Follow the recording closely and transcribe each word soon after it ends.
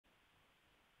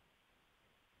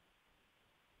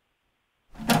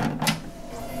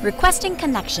Requesting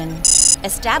connection.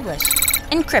 Established.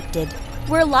 Encrypted.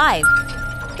 We're live.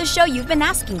 The show you've been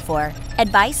asking for.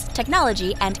 Advice,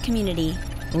 technology, and community.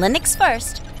 Linux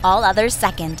first, all others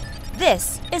second.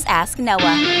 This is Ask Noah.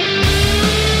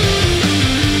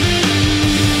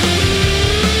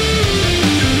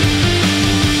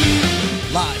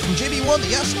 Live from JB1,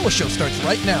 the Ask Noah show starts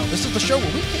right now. This is the show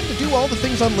where we came to do all the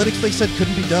things on Linux they said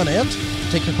couldn't be done and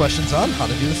take your questions on how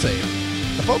to do the same.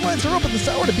 The phone lines are open this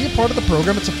hour. To be a part of the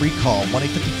program, it's a free call,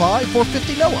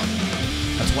 1-855-450-NOAH.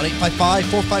 That's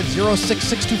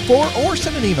 1-855-450-6624, or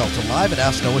send an email to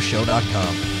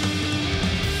live@asknoahshow.com.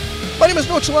 My name is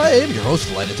Noah Chalai. I am your host.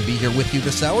 Delighted to be here with you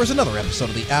this hour as another episode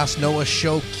of the Ask Noah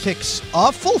Show kicks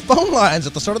off. Full phone lines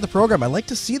at the start of the program. I like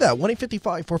to see that.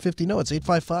 1-855-450-NOAH. It's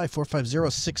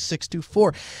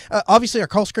 855-450-6624. Obviously, our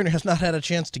call screener has not had a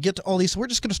chance to get to all these, so we're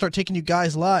just going to start taking you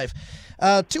guys live.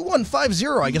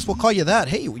 2150, I guess we'll call you that.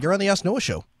 Hey, you're on the Ask Noah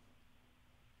Show.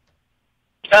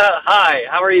 Hi,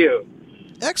 how are you?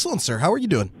 Excellent, sir. How are you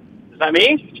doing? Is that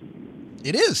me?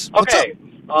 It is. What's okay.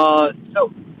 up?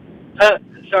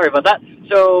 Sorry about that.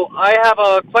 So I have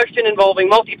a question involving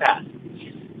multipath.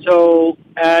 So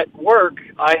at work,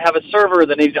 I have a server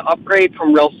that needs to upgrade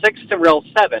from RHEL 6 to RHEL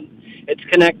 7. It's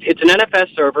an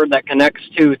NFS server that connects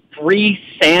to 3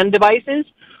 SAN devices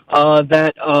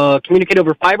that communicate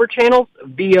over fiber channels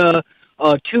via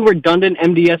 2 redundant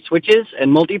MDS switches,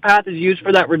 and multipath is used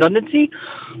for that redundancy.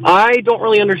 I don't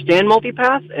really understand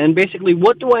multipath, and basically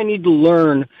what do I need to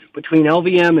learn between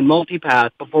LVM and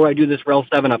multipath before I do this RHEL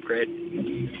 7 upgrade?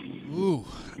 Ooh.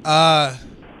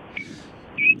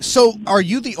 So are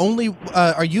you the only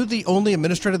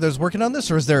administrator that's working on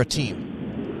this, or is there a team?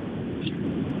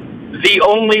 The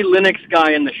only Linux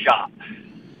guy in the shop.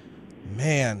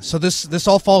 Man, so this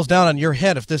all falls down on your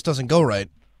head if this doesn't go right.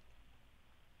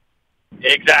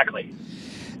 Exactly.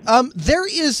 There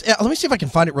is. Let me see if I can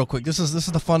find it real quick. This is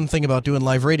the fun thing about doing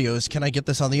live radio is can I get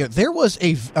this on the air? There was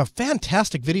a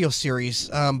fantastic video series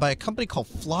by a company called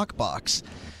Flockbox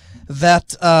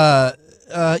that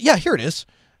here it is.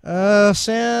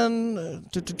 SAN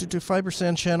fiber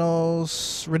SAN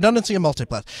channels, redundancy and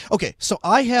multipath. Okay, so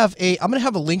I'm going to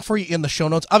have a link for you in the show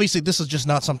notes. Obviously, this is just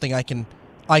not something I can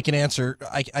answer.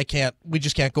 I can't. We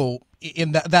just can't go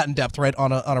in that in depth, right,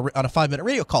 on a 5-minute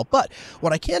radio call. But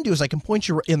what I can do is I can point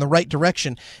you in the right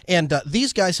direction. And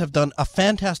these guys have done a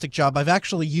fantastic job. I've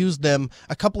actually used them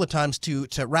a couple of times to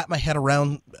wrap my head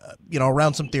around,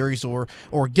 around some theories or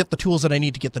get the tools that I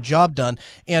need to get the job done.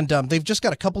 And they've just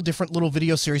got a couple different little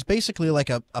video series, basically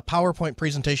like a PowerPoint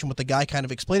presentation with the guy kind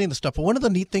of explaining the stuff. But one of the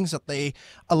neat things that they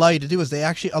allow you to do is they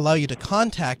actually allow you to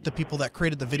contact the people that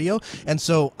created the video. And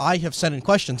so I have sent in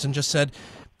questions and just said,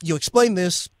 you explain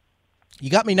this. You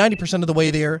got me 90% of the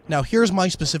way there. Now here's my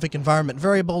specific environment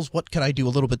variables. What can I do a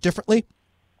little bit differently?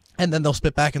 And then they'll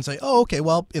spit back and say, oh, okay,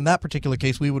 well, in that particular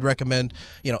case, we would recommend,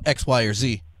 X, Y, or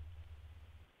Z.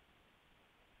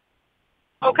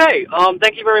 Okay,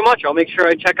 thank you very much. I'll make sure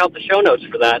I check out the show notes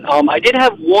for that. I did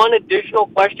have one additional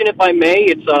question, if I may.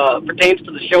 It pertains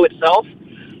to the show itself.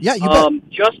 Yeah, you bet.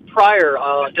 Just prior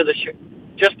to the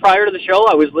show,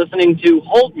 I was listening to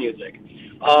hold music.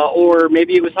 Or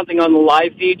maybe it was something on the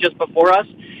live feed just before us.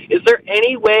 Is there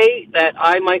any way that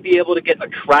I might be able to get a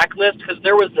track list? Because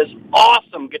there was this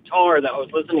awesome guitar that I was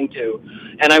listening to,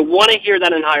 and I want to hear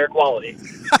that in higher quality.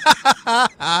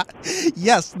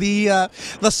 Yes, the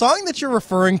song that you're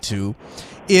referring to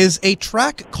is a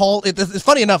track called, it's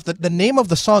funny enough that the name of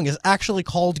the song is actually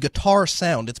called Guitar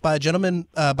Sound. It's by a gentleman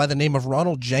by the name of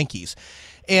Ronald Jenkins.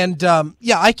 And I'll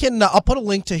put a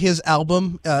link to his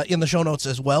album in the show notes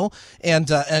as well, and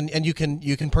you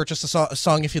can purchase a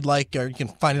song if you'd like, or you can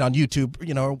find it on YouTube,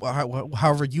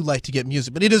 however you like to get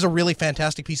music. But it is a really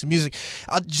fantastic piece of music.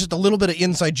 Just a little bit of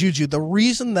inside juju. The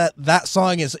reason that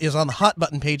song is on the hot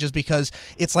button page is because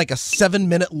it's like a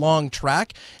 7-minute long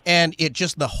track, and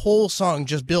the whole song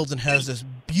just builds and has this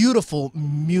beautiful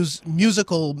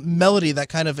musical melody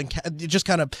that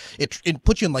it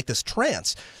puts you in like this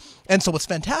trance. And so what's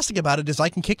fantastic about it is I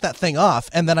can kick that thing off,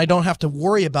 and then I don't have to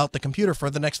worry about the computer for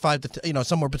the next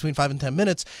somewhere between 5 and 10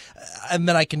 minutes, and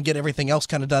then I can get everything else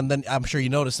kind of done. Then I'm sure you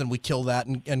notice, then we kill that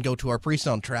and go to our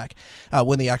pre-sound track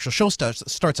when the actual show starts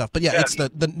off. But it's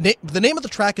the name of the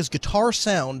track is Guitar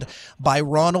Sound by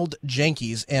Ronald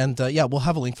Jenkins, and we'll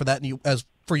have a link for that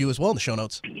for you as well in the show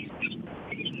notes.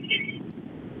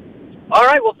 All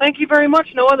right, well, thank you very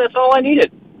much, Noah. That's all I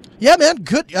needed. Yeah, man,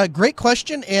 good, great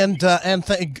question, and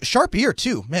sharp ear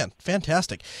too, man,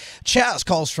 fantastic. Chaz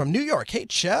calls from New York. Hey,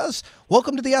 Chaz,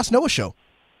 welcome to the Ask Noah Show.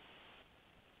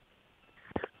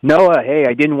 Noah, hey,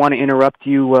 I didn't want to interrupt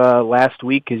you last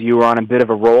week because you were on a bit of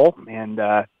a roll, and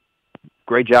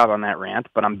great job on that rant,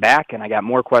 but I'm back, and I got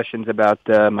more questions about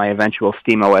my eventual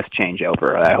SteamOS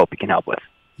changeover I hope you can help with.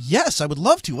 Yes, I would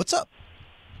love to. What's up?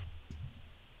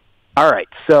 All right,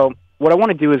 so what I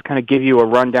want to do is kind of give you a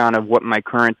rundown of what my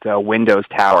current Windows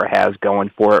tower has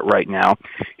going for it right now,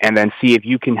 and then see if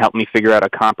you can help me figure out a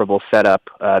comparable setup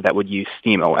that would use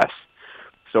SteamOS.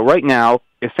 So right now,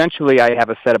 essentially, I have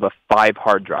a setup of 5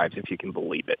 hard drives, if you can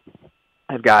believe it.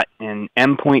 I've got an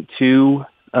M.2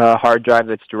 hard drive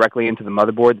that's directly into the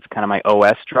motherboard. It's kind of my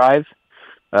OS drive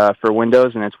for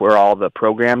Windows, and it's where all the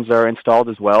programs are installed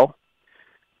as well.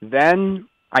 Then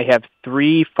I have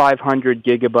 3 500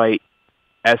 gigabyte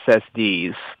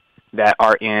SSDs that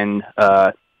are in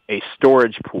a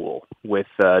storage pool with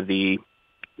the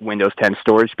Windows 10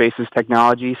 storage spaces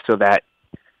technology, so that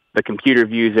the computer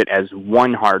views it as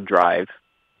one hard drive,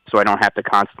 so I don't have to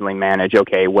constantly manage,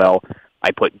 okay, well,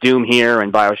 I put Doom here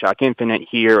and BioShock Infinite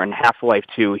here and Half-Life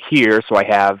 2 here, so I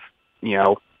have,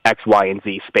 X, Y, and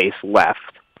Z space left.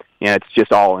 It's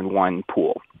just all in one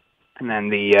pool. And then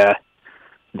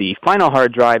the final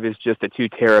hard drive is just a 2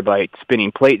 terabyte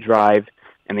spinning plate drive,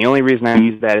 and the only reason I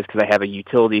use that is because I have a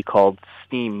utility called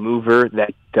Steam Mover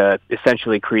that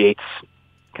essentially creates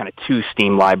kind of 2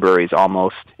 Steam libraries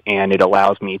almost, and it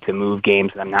allows me to move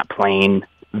games that I'm not playing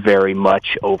very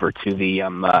much over to the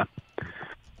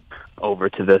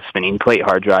spinning plate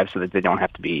hard drive, so that they don't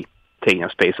have to be taking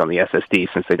up space on the SSD,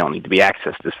 since they don't need to be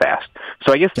accessed as fast.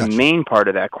 So I guess the main part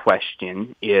of that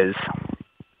question is,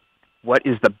 what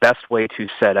is the best way to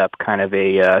set up kind of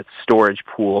a storage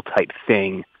pool type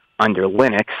thing under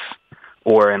Linux,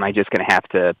 or am I just going to have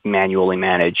to manually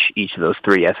manage each of those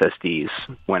 3 SSDs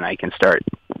when I start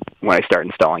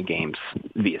installing games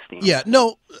via Steam? Yeah,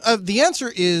 no, the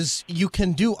answer is you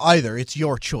can do either. It's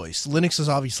your choice. Linux is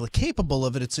obviously capable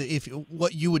of it. It's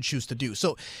what you would choose to do.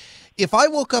 So if I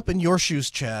woke up in your shoes,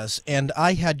 Chaz, and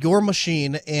I had your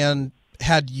machine and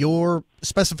had your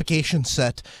specification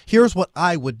set, here's what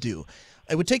I would do.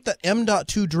 I would take that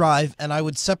M.2 drive and I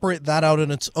would separate that out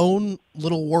in its own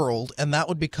little world, and that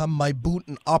would become my boot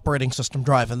and operating system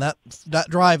drive. And that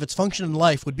drive, its function in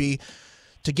life would be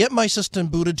to get my system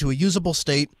booted to a usable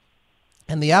state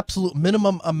and the absolute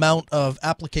minimum amount of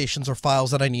applications or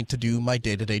files that I need to do my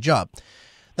day-to-day job.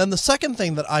 Then the second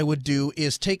thing that I would do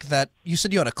is take that, you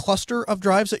said you had a cluster of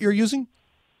drives that you're using?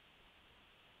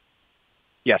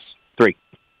 Yes, 3.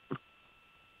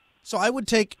 So I would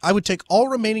take all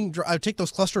remaining. I would take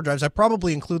those cluster drives. I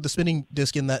probably include the spinning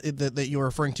disk in that you were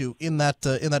referring to in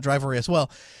that drive array as well,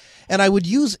 and I would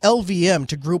use LVM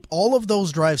to group all of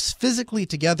those drives physically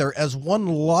together as one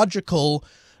logical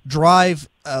drive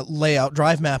layout,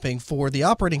 drive mapping for the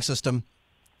operating system,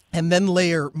 and then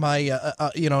layer my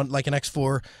like an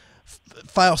X4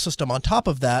 file system on top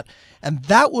of that, and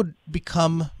that would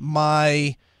become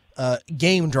my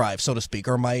game drive, so to speak,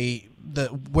 or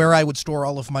where I would store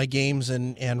all of my games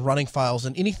and running files,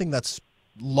 and anything that's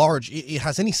large, it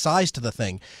has any size to the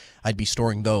thing, I'd be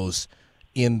storing those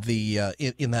in the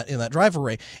in that drive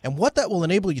array. And what that will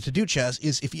enable you to do, Chaz,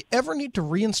 is if you ever need to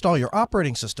reinstall your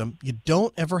operating system, you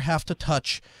don't ever have to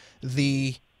touch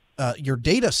the your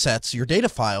data sets, your data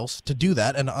files to do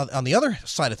that. And on the other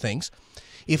side of things,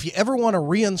 if you ever want to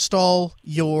reinstall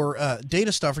your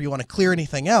data stuff, or you want to clear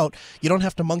anything out, you don't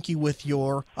have to monkey with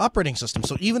your operating system.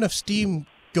 So even if Steam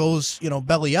goes,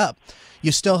 belly up,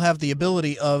 you still have the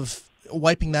ability of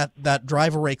wiping that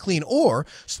drive array clean or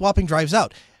swapping drives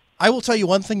out. I will tell you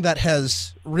one thing that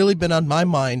has really been on my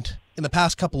mind in the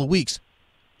past couple of weeks.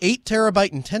 8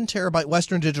 terabyte and 10 terabyte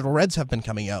Western Digital Reds have been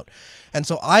coming out. And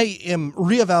so I am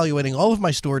reevaluating all of my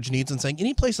storage needs and saying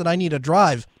any place that I need a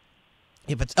drive,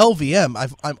 if it's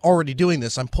LVM, I'm already doing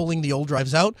this. I'm pulling the old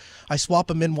drives out. I swap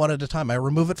them in one at a time. I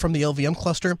remove it from the LVM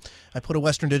cluster. I put a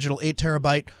Western Digital 8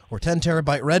 terabyte or 10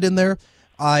 terabyte red in there.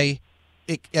 I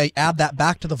add that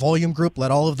back to the volume group,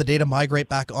 let all of the data migrate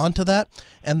back onto that,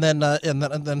 and then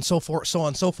so on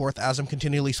and so forth as I'm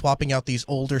continually swapping out these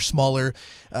older, smaller,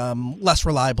 less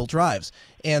reliable drives.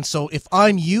 And so if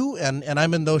I'm you and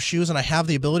I'm in those shoes and I have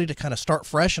the ability to kind of start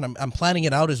fresh and I'm planning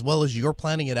it out as well as you're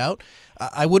planning it out,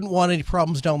 I wouldn't want any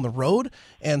problems down the road.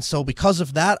 And so because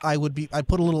of that, I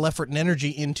put a little effort and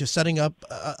energy into setting up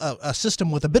a system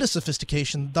with a bit of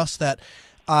sophistication, thus that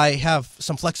I have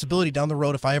some flexibility down the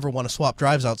road if I ever want to swap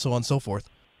drives out, so on and so forth.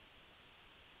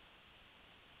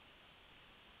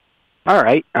 All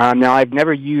right. Now, I've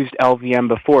never used LVM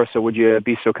before, so would you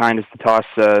be so kind as to toss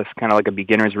kind of like a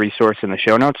beginner's resource in the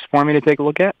show notes for me to take a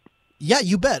look at? Yeah,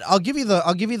 you bet. I'll give you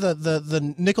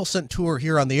the nickel cent tour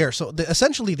here on the air. So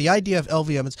essentially, the idea of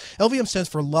LVM is LVM stands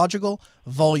for Logical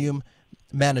Volume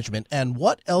Management, and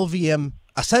what LVM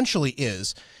essentially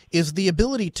is the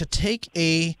ability to take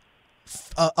a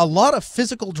a lot of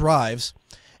physical drives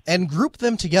and group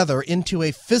them together into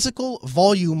a physical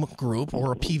volume group,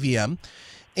 or a PVM.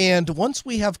 And once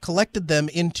we have collected them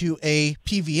into a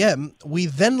PVM, we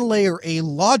then layer a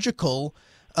logical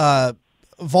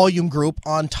volume group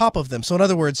on top of them. So in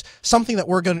other words, something that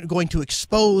we're going to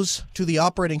expose to the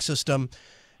operating system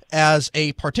as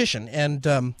a partition,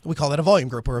 and we call that a volume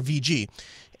group, or a VG.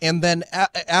 And then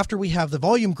after we have the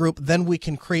volume group, then we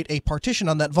can create a partition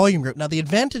on that volume group. Now, the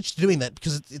advantage to doing that,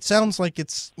 because it sounds like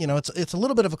it's a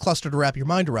little bit of a cluster to wrap your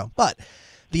mind around, but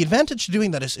the advantage to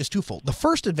doing that is twofold. The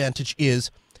first advantage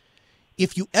is,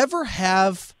 if you ever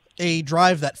have a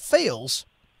drive that fails,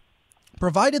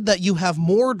 provided that you have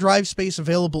more drive space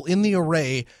available in the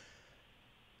array.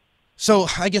 So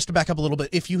I guess to back up a little bit,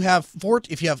 if you have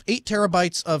 8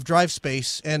 terabytes of drive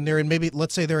space, and they're in, maybe,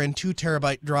 let's say they're in 2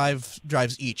 terabyte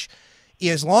drives each,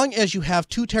 as long as you have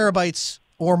 2 terabytes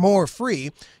or more free,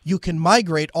 you can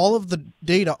migrate all of the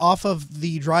data off of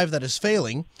the drive that is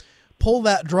failing, pull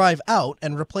that drive out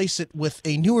and replace it with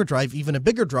a newer drive, even a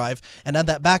bigger drive, and add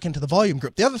that back into the volume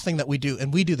group. The other thing that we do,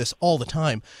 and we do this all the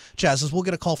time, Chaz, is we'll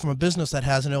get a call from a business that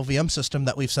has an LVM system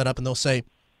that we've set up, and they'll say,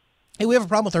 hey, we have a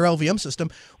problem with our LVM system.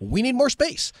 We need more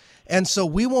space. And so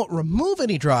we won't remove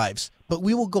any drives, but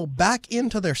we will go back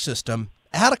into their system,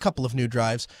 add a couple of new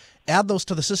drives, add those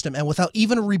to the system, and without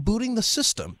even rebooting the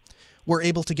system, we're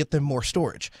able to get them more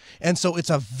storage. And so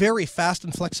it's a very fast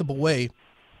and flexible way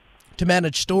to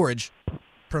manage storage,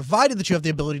 provided that you have the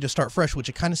ability to start fresh, which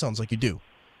it kind of sounds like you do.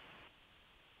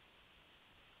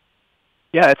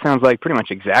 Yeah, it sounds like pretty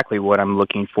much exactly what I'm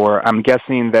looking for. I'm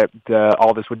guessing that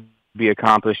all this would be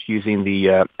accomplished using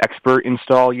the expert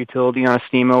install utility on a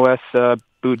SteamOS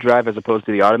boot drive as opposed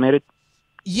to the automated?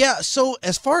 Yeah, so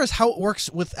as far as how it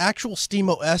works with actual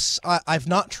SteamOS, I've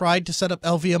not tried to set up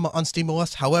LVM on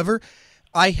SteamOS. However,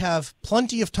 I have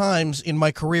plenty of times in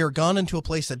my career gone into a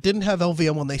place that didn't have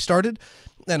LVM when they started,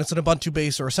 and it's an Ubuntu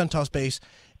base or a CentOS base,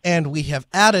 and we have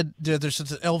added, there's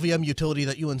an LVM utility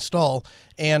that you install,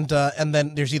 and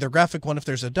then there's either graphic one if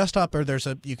there's a desktop, or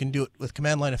you can do it with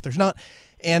command line if there's not,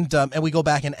 and we go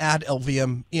back and add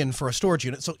LVM in for a storage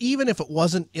unit. So even if it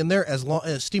wasn't in there, as long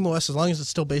as SteamOS, as long as it's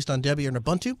still based on Debian or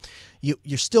Ubuntu,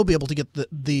 you still be able to get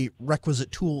the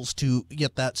requisite tools to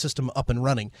get that system up and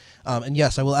running. And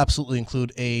yes, I will absolutely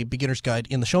include a beginner's guide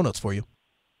in the show notes for you.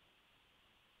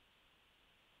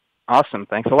 Awesome.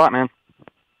 Thanks a lot, man.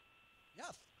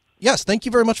 Yes, thank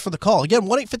you very much for the call. Again,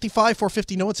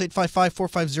 1-855-450-NO. It's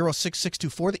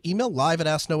 855-450-6624. The email,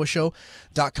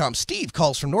 live@AskNoahShow.com. Steve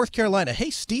calls from North Carolina. Hey,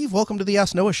 Steve, welcome to the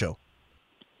Ask Noah Show.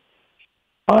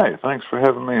 Hi, thanks for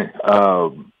having me.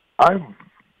 I've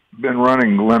been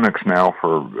running Linux now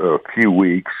for a few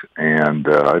weeks, and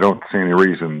I don't see any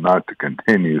reason not to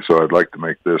continue, so I'd like to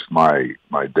make this my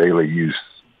daily use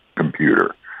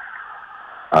computer.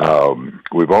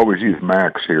 We've always used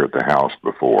Macs here at the house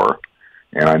before,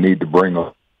 and I need to bring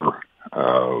over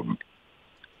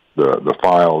the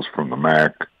files from the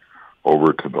Mac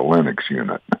over to the Linux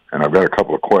unit. And I've got a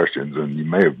couple of questions, and you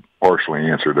may have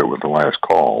partially answered it with the last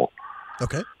call.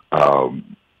 Okay.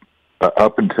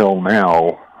 Up until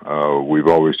now, we've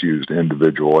always used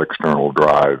individual external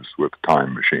drives with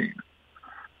Time Machine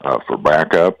for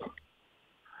backup.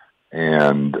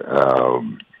 And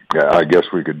I guess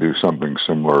we could do something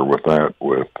similar with that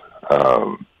with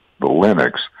the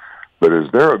Linux. But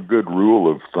is there a good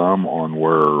rule of thumb on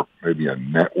where maybe a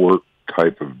network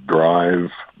type of drive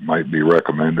might be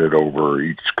recommended over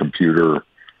each computer?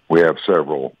 We have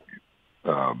several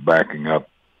backing up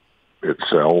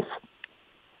itself.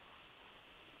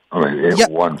 I mean,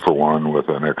 one for one with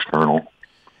an external.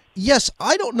 Yes,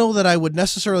 I don't know that I would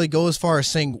necessarily go as far as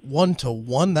saying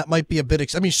 1-to-1. That might be a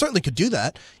bit. I mean, you certainly could do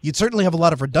that. You'd certainly have a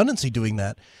lot of redundancy doing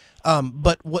that.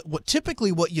 But what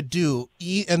typically what you do,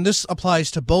 and this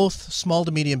applies to both small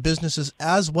to medium businesses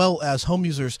as well as home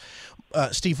users,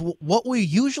 Steve, what we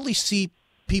usually see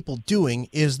people doing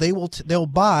is they'll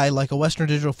buy like a Western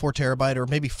Digital 4 terabyte or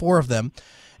maybe 4 of them,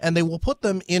 and they will put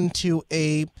them into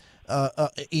a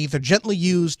either gently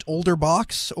used older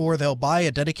box, or they'll buy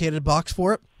a dedicated box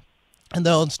for it, and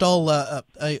they'll install a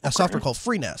software called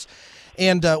FreeNAS.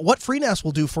 And what FreeNAS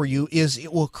will do for you is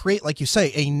it will create, like you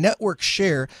say, a network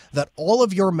share that all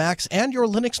of your Macs and your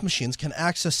Linux machines can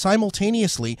access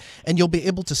simultaneously, and you'll be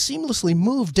able to seamlessly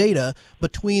move data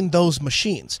between those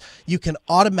machines. You can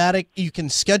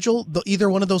schedule either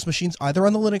one of those machines, either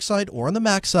on the Linux side or on the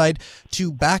Mac side,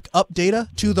 to back up data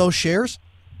to those shares.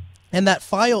 And that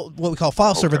file, what we call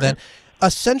file server, then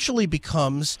essentially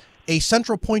becomes a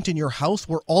central point in your house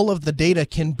where all of the data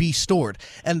can be stored.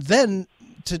 And then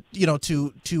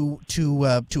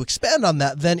to expand on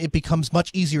that, then it becomes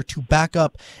much easier to back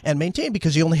up and maintain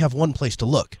because you only have one place to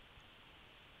look.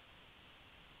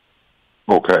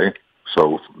 Okay,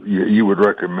 so you would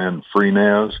recommend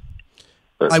FreeNAS?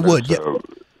 I would. Yeah.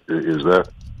 Is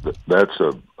that's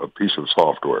a piece of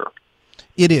software?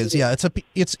 It is. Yeah.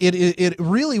 It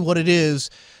really what it is.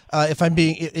 If I'm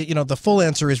being, the full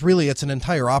answer is really it's an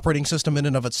entire operating system in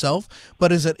and of itself,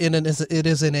 but it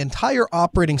is an entire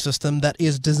operating system that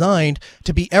is designed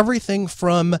to be everything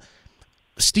from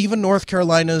Stephen, North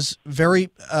Carolina's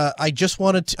I just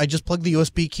plugged the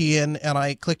USB key in and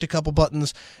I clicked a couple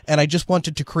buttons and I just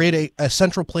wanted to create a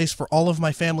central place for all of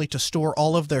my family to store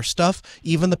all of their stuff,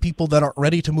 even the people that aren't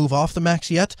ready to move off the Macs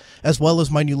yet, as well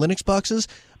as my new Linux boxes.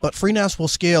 But FreeNAS will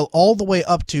scale all the way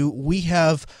up to, we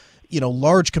have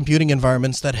large computing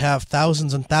environments that have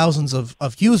thousands and thousands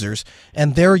of users,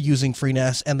 and they're using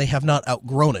FreeNAS and they have not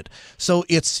outgrown it. So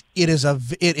it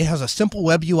has a simple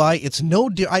web UI. It's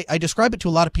I describe it to a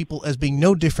lot of people as being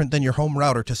no different than your home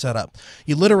router to set up.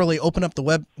 You literally open up the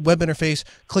web interface,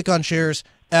 click on shares,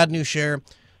 add new share,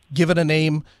 give it a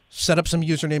name, set up some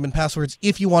username and passwords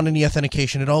if you want any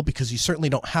authentication at all, because you certainly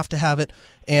don't have to have it,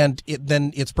 and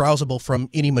then it's browsable from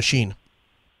any machine.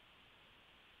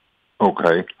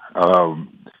 Okay.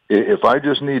 If I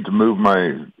just need to move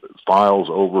my files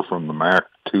over from the Mac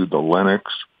to the Linux,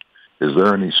 is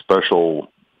there any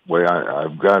special way?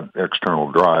 I've got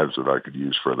external drives that I could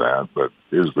use for that, but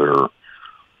is there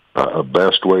a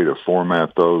best way to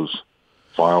format those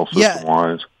file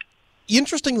system-wise?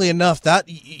 Interestingly enough, that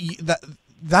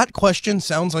question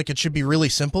sounds like it should be really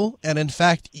simple, and in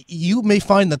fact, you may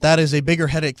find that is a bigger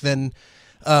headache than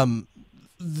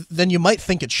you might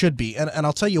think it should be, and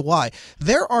I'll tell you why.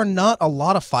 There are not a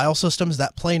lot of file systems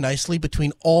that play nicely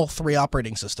between all three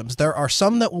operating systems. There are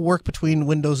some that will work between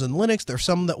Windows and Linux. There are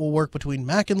some that will work between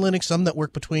Mac and Linux, some that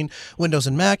work between Windows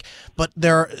and Mac, but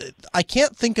I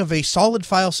can't think of a solid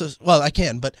file system. Well, I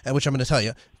can, but which I'm going to tell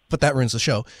you, but that ruins the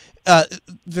show.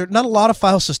 There are not a lot of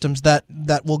file systems that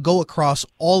will go across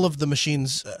all of the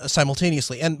machines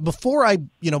simultaneously. And before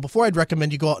I'd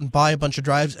recommend you go out and buy a bunch of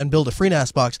drives and build a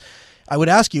FreeNAS box, I would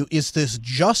ask you, is this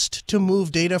just to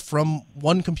move data from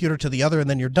one computer to the other and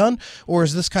then you're done? Or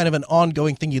is this kind of an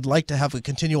ongoing thing you'd like to have a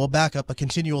continual backup, a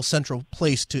continual central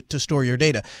place to store your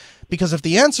data? Because if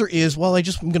the answer is, well, I'm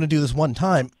going to do this one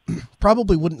time,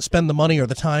 probably wouldn't spend the money or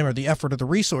the time or the effort or the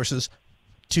resources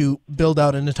to build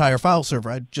out an entire file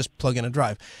server. I'd just plug in a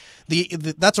drive.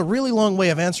 That's a really long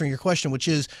way of answering your question, which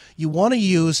is you want to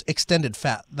use extended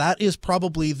FAT. That is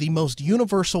probably the most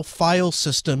universal file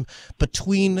system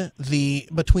between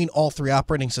all three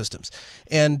operating systems.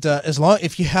 And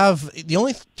if you have, the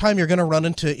only time you're going to run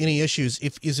into any issues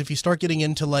is if you start getting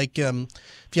into if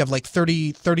you have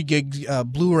 30 gig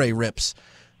Blu-ray rips.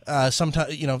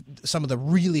 Sometimes some of the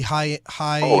really high.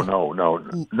 Oh no,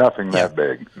 nothing that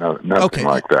big. No, nothing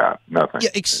like that. Nothing.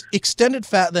 Yeah, extended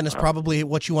FAT then is probably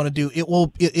what you want to do.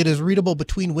 It is readable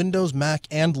between Windows, Mac,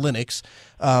 and Linux,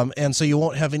 and so you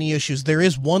won't have any issues. There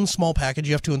is one small package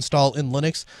you have to install in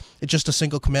Linux. It's just a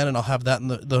single command, and I'll have that in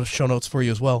the show notes for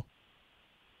you as well.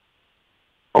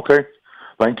 Okay,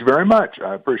 thank you very much.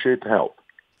 I appreciate the help.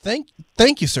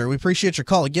 Thank you, sir. We appreciate your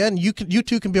call. Again, you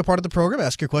too can be a part of the program.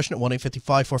 Ask your question at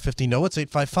 1-855-450-NOAH. It's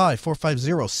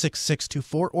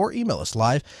 855-450-6624, or email us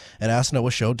live at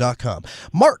AskNoahShow.com.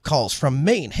 Mark calls from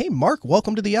Maine. Hey, Mark,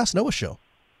 welcome to the Ask Noah Show.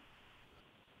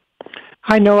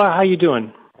 Hi, Noah. How you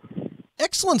doing?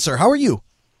 Excellent, sir. How are you?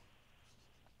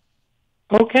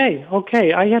 Okay.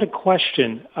 I had a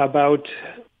question about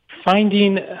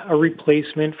finding a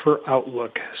replacement for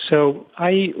Outlook. So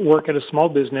I work at a small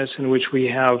business in which we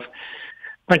have a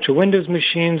bunch of Windows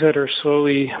machines that are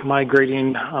slowly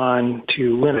migrating on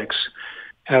to Linux.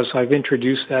 As I've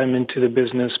introduced them into the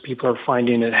business, people are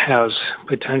finding it has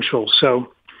potential.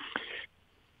 So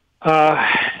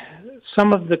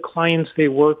some of the clients they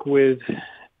work with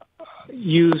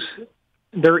use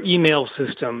their email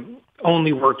system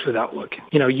only works with Outlook,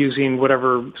 using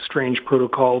whatever strange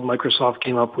protocol Microsoft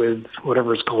came up with,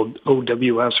 whatever it's called,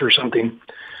 OWS or something.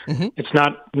 Mm-hmm. It's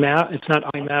not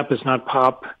IMAP, it's not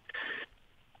POP.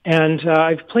 And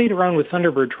I've played around with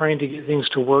Thunderbird trying to get things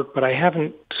to work, but I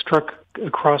haven't struck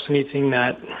across anything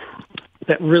that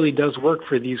really does work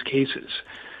for these cases.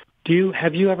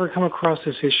 Have you ever come across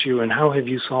this issue, and how have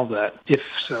you solved that, if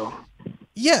so?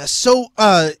 Yeah, so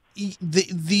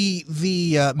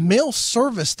the mail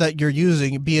service that you're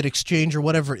using, be it Exchange or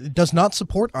whatever, it does not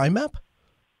support IMAP?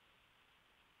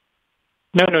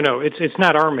 No. It's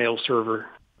not our mail server.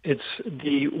 It's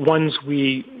the ones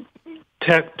we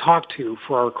talk to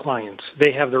for our clients.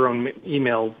 They have their own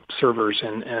email servers,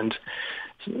 and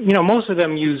most of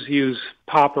them use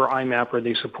POP or IMAP, or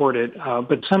they support it,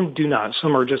 but some do not.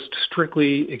 Some are just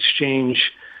strictly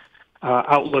Exchange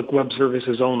Outlook web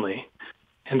services only.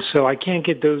 And so I can't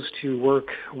get those to work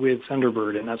with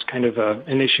Thunderbird, and that's kind of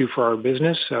an issue for our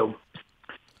business. So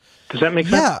does that make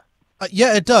sense?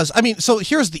 Yeah, it does. I mean, so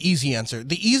here's the easy answer.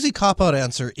 The easy cop-out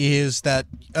answer is that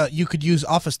you could use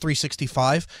Office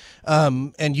 365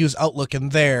 and use Outlook in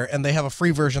there, and they have a free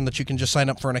version that you can just sign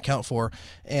up for an account for,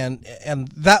 and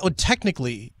that would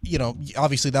technically,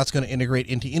 obviously that's going to integrate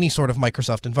into any sort of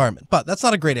Microsoft environment. But that's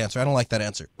not a great answer. I don't like that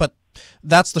answer, but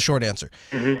that's the short answer.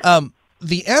 Mm-hmm.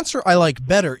 The answer I like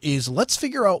better is let's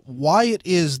figure out why it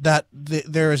is that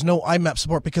there is no IMAP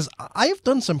support, because I've worked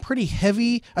in some pretty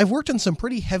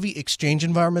heavy Exchange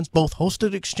environments, both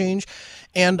hosted Exchange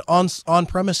and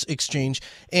on-premise Exchange,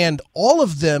 and all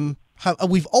of them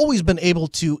we've always been able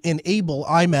to enable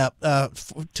IMAP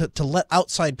to let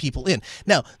outside people in.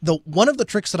 Now, one of the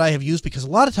tricks that I have used, because a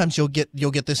lot of times you'll get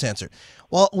this answer.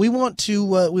 Well, we want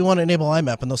to enable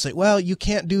IMAP, and they'll say, well, you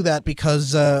can't do that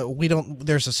because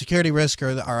there's a security risk,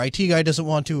 or our IT guy doesn't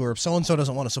want to, or so and so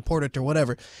doesn't want to support it, or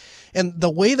whatever. And the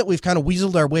way that we've kind of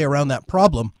weaseled our way around that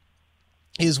problem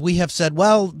is we have said,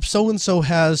 well, so-and-so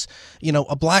has,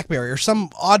 a BlackBerry or some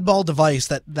oddball device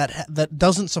that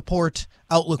doesn't support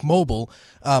Outlook Mobile,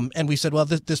 and we said, well,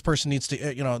 this person needs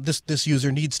to, this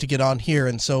user needs to get on here,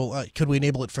 and so could we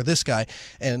enable it for this guy?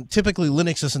 And typically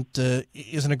Linux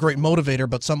isn't a great motivator,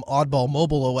 but some oddball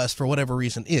mobile OS for whatever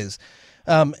reason is.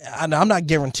 And I'm not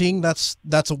guaranteeing that's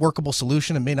a workable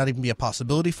solution. It may not even be a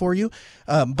possibility for you.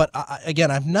 But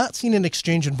again, I've not seen an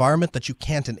Exchange environment that you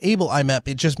can't enable IMAP.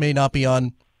 It just may not be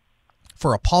on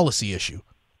for a policy issue.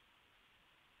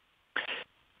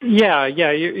 Yeah,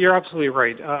 you're absolutely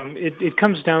right. It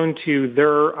comes down to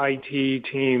their IT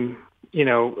team,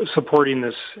 supporting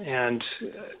this, and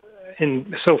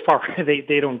so far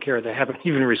they don't care. They haven't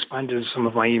even responded to some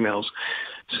of my emails.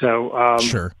 So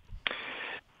sure.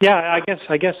 Yeah,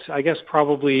 I guess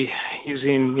probably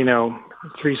using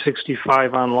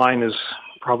 365 online is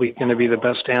probably going to be the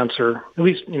best answer, at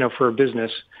least for a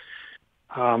business.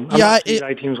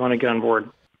 IT teams want to get on board.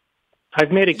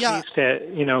 I've made a case to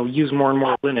use more and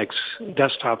more Linux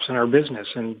desktops in our business,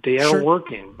 and they are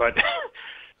working. But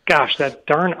gosh, that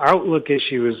darn Outlook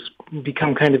issue has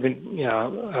become kind of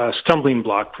a stumbling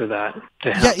block for that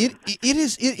to happen. Yeah,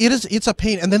 it's a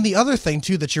pain. And then the other thing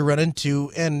too that you run into,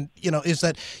 and is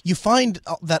that you find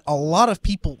that a lot of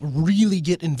people really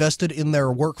get invested in their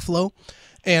workflow,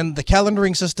 and the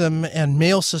calendaring system and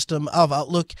mail system of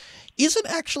Outlook isn't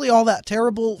actually all that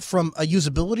terrible from a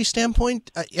usability standpoint.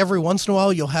 Every once in a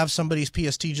while, you'll have somebody's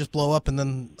PST just blow up, and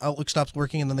then Outlook stops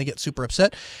working, and then they get super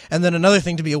upset. And then another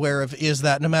thing to be aware of is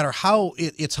that no matter how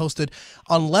it's hosted,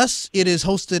 unless it is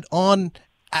hosted on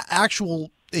actual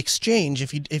Exchange,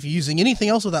 if you're using anything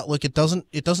else with Outlook, it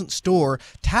doesn't store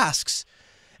tasks.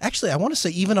 Actually, I want to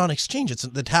say even on Exchange,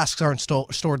 the tasks aren't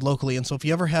stored locally, and so if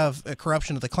you ever have a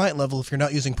corruption at the client level, if you're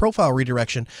not using profile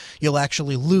redirection, you'll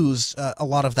actually lose a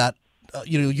lot of that.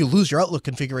 You lose your Outlook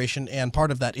configuration, and part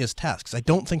of that is tasks. I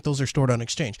don't think those are stored on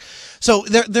Exchange. So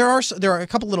there are a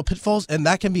couple little pitfalls, and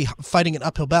that can be fighting an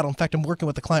uphill battle. In fact, I'm working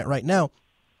with a client right now.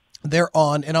 They're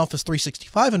on an Office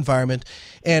 365 environment,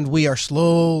 and we are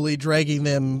slowly dragging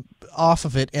them off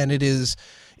of it, and it is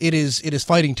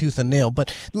fighting tooth and nail.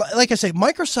 But like I say,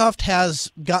 Microsoft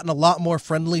has gotten a lot more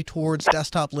friendly towards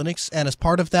desktop Linux, and as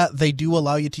part of that, they do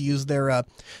allow you to use their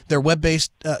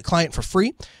web-based client for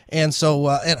free. And so,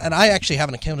 and I actually have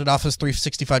an account at Office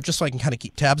 365 just so I can kind of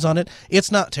keep tabs on it. It's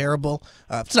not terrible.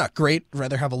 It's not great. I'd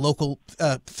rather have a local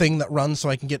thing that runs so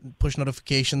I can get push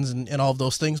notifications and all of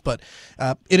those things. But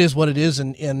it is what it is,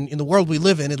 and in the world we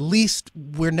live in, at least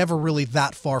we're never really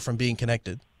that far from being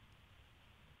connected.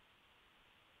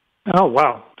 Oh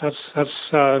wow, that's it's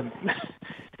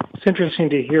interesting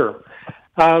to hear.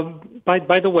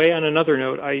 By the way, on another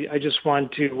note, I just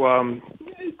want to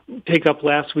take up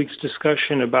last week's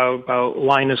discussion about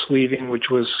Linus leaving, which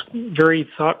was very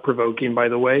thought provoking. By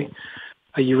the way,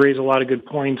 you raised a lot of good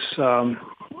points.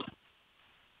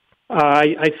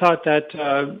 I thought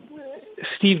that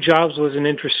Steve Jobs was an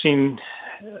interesting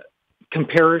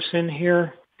comparison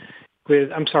here.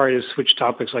 I'm sorry to switch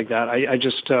topics like that. I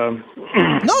just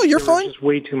no, you're fine. Just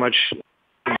way too much.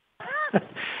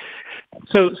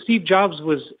 So Steve Jobs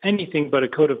was anything but a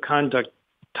code of conduct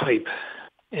type,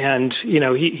 and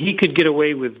he could get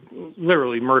away with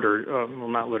literally murder. Well,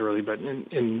 not literally, but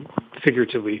in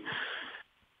figuratively.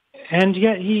 And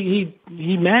yet he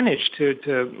managed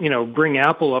to bring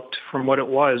Apple up from what it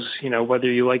was. Whether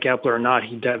you like Apple or not,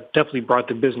 he definitely brought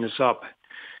the business up.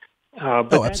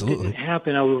 But absolutely. That didn't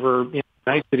happen over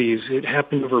niceties. It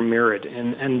happened over merit,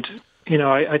 and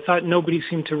I thought nobody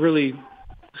seemed to really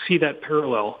see that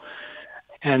parallel,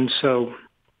 and so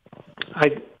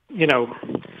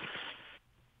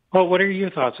well, what are your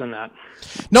thoughts on that?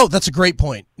 No, that's a great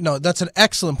point. No, that's an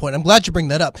excellent point. I'm glad you bring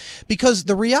that up, because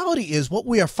the reality is what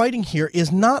we are fighting here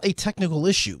is not a technical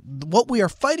issue. What we are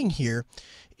fighting here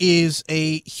is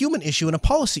a human issue and a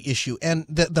policy issue. And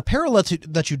the parallel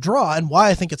that you draw, and why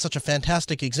I think it's such a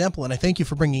fantastic example, and I thank you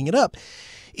for bringing it up,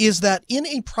 is that in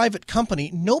a private company,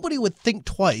 nobody would think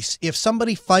twice if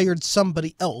somebody fired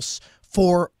somebody else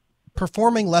for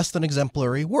performing less than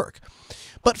exemplary work.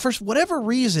 But for whatever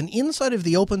reason, inside of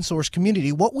the open source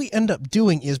community, what we end up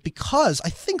doing is, because I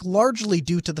think largely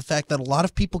due to the fact that a lot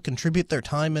of people contribute their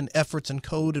time and efforts and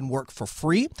code and work for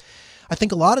free, I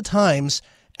think a lot of times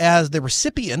as the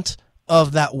recipient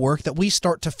of that work that we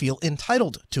start to feel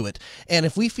entitled to it. And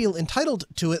if we feel entitled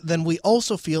to it, then we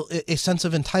also feel a sense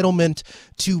of entitlement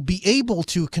to be able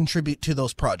to contribute to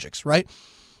those projects, right?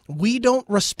 We don't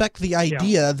respect the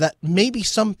idea that maybe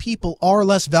some people are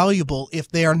less valuable if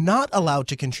they are not allowed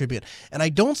to contribute. And I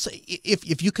don't say,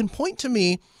 if you can point to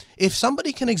me, if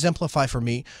somebody can exemplify for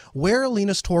me where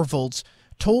Linus Torvalds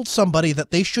told somebody that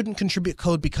they shouldn't contribute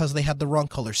code because they had the wrong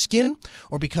color skin,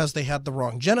 or because they had the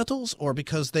wrong genitals, or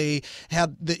because they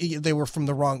were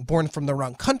born from the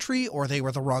wrong country, or they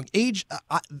were the wrong age,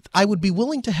 I would be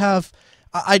willing to have.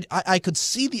 I could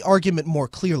see the argument more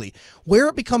clearly. Where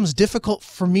it becomes difficult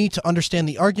for me to understand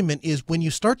the argument is when you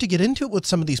start to get into it with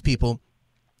some of these people.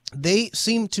 They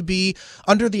seem to be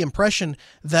under the impression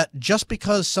that just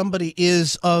because somebody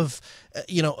is of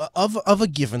a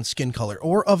given skin color,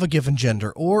 or of a given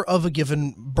gender, or of a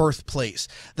given birthplace,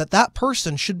 that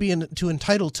person should be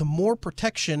entitled to more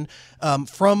protection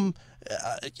from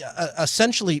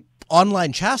essentially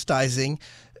online chastising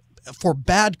for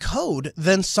bad code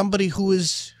than somebody who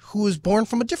is born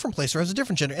from a different place or has a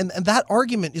different gender. And that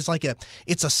argument is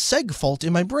it's a seg fault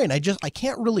in my brain. I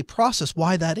can't really process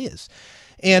why that is.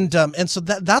 And so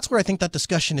that's where I think that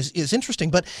discussion is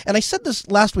interesting. And I said this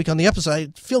last week on the episode, I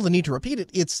feel the need to repeat it.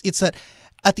 It's that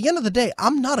at the end of the day,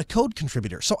 I'm not a code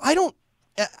contributor. So I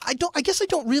guess I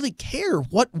don't really care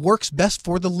what works best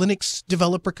for the Linux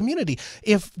developer community.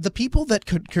 If the people that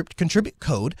could contribute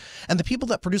code and the people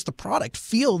that produce the product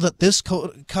feel that this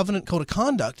covenant code of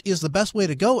conduct is the best way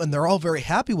to go, and they're all very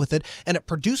happy with it, and it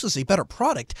produces a better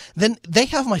product, then they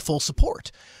have my full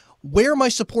support. Where my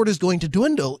support is going to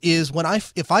dwindle is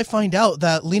if I find out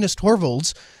that Linus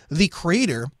Torvalds, the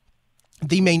creator,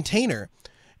 the maintainer,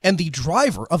 and the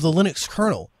driver of the Linux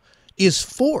kernel, is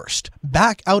forced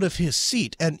back out of his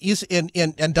seat and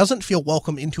doesn't feel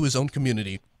welcome into his own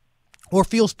community, or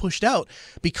feels pushed out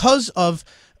because of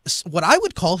what I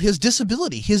would call his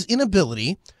disability, his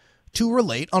inability to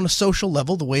relate on a social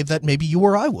level the way that maybe you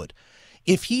or I would.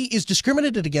 If he is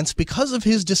discriminated against because of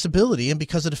his disability and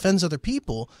because it offends other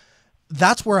people,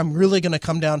 that's where I'm really going to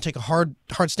come down, take a hard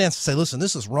stance and say, listen,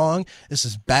 this is wrong, this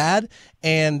is bad.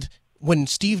 And when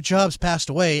Steve Jobs passed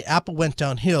away, Apple went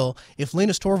downhill. If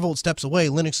Linus Torvalds steps away,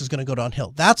 Linux is going to go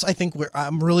downhill. That's, I think, where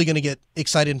I'm really going to get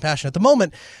excited and passionate. At the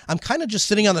moment, I'm kind of just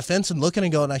sitting on the fence and looking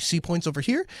and going, I see points over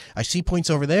here, I see points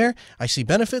over there, I see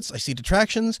benefits, I see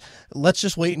detractions. Let's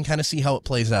just wait and kind of see how it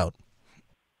plays out.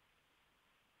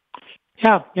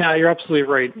 Yeah, you're absolutely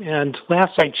right. And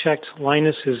last I checked,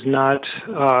 Linus is not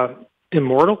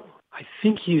immortal. I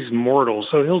think he's mortal,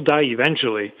 so he'll die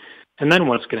eventually. And then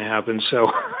what's going to happen?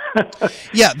 So,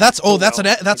 yeah, that's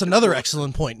another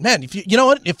excellent point, man. If you know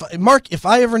what, if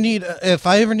I ever need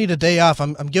a day off,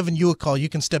 I'm giving you a call. You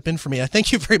can step in for me. I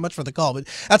thank you very much for the call. But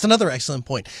that's another excellent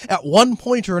point. At one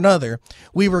point or another,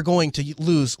 we were going to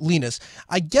lose Linus.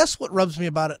 I guess what rubs me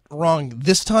about it wrong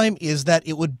this time is that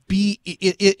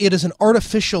it is an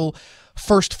artificial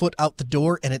first foot out the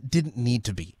door, and it didn't need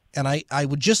to be. And I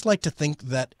would just like to think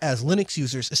that as Linux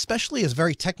users, especially as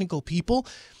very technical people,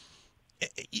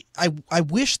 I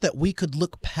wish that we could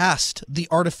look past the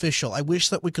artificial. I wish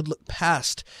that we could look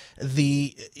past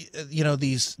the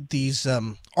these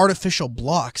artificial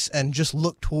blocks and just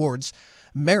look towards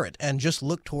merit and just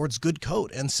look towards good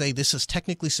code and say this is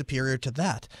technically superior to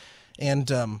that. And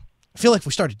I feel like if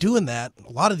we started doing that,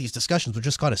 a lot of these discussions would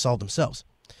just kind of solve themselves.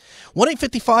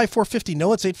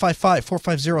 1-855-450-NOAH. It's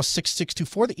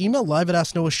 855-450-6624. The email live at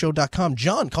AskNoahShow.com.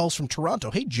 John calls from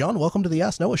Toronto. Hey, John, welcome to the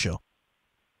Ask Noah Show.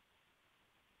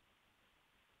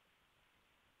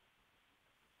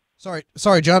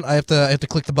 Sorry, John. I have to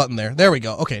click the button there. There we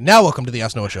go. Okay, now welcome to the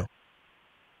Ask Noah Show.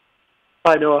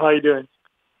 Hi, Noah. How you doing?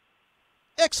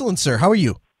 Excellent, sir. How are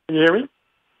you? Can you hear me?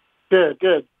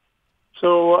 Good.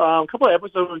 So a couple of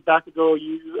episodes back ago,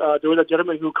 there was a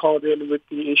gentleman who called in with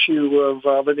the issue of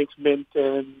Linux Mint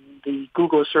and the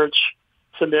Google search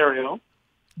scenario.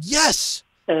 Yes.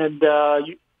 And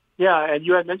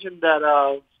you had mentioned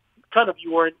that kind of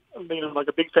you weren't like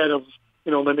a big fan of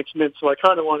Linux Mint, so I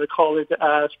kind of wanted to call in to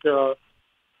ask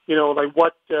like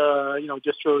what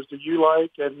distros do you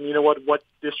like, and what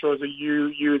distros do you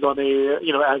use on a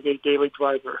as a daily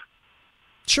driver?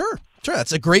 Sure,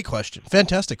 that's a great question.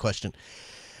 Fantastic question.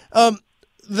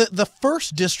 The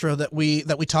first distro that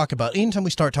we talk about, anytime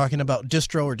we start talking about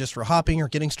distro or distro hopping or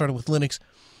getting started with Linux,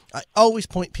 I always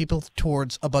point people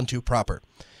towards Ubuntu proper.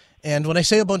 And when I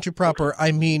say Ubuntu proper,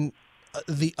 I mean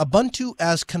the Ubuntu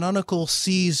as Canonical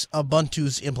sees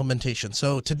Ubuntu's implementation.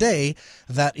 So today,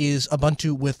 that is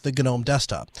Ubuntu with the GNOME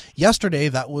desktop. Yesterday,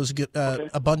 that was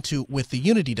Ubuntu with the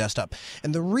Unity desktop.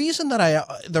 And the reason,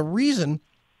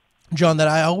 John, that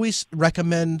I always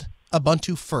recommend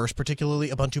Ubuntu first, particularly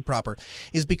Ubuntu proper,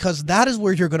 is because that is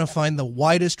where you're going to find the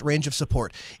widest range of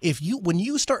support. When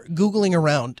you start Googling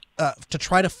around to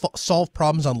try to solve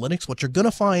problems on Linux, what you're going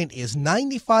to find is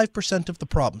 95% of the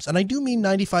problems, and I do mean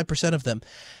 95% of them,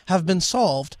 have been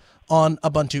solved on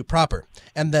Ubuntu proper.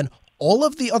 And then all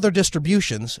of the other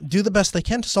distributions do the best they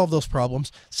can to solve those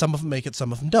problems. Some of them make it,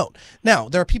 some of them don't. Now,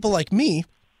 there are people like me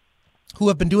who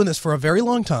have been doing this for a very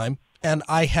long time, and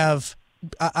I have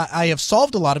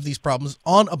solved a lot of these problems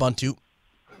on Ubuntu,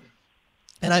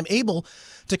 and I'm able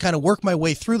to kind of work my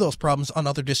way through those problems on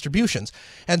other distributions.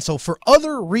 And so for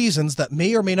other reasons that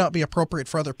may or may not be appropriate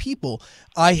for other people,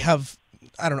 I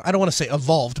don't want to say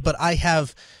evolved, but I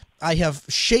have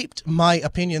shaped my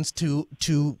opinions to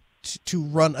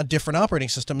run a different operating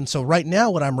system. And so right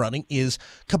now what I'm running is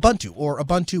Kubuntu, or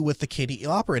Ubuntu with the KDE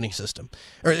operating system,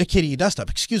 or the KDE desktop,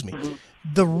 excuse me. Mm-hmm.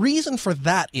 The reason for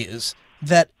that is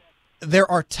that there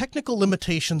are technical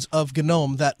limitations of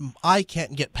GNOME that I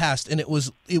can't get past, and it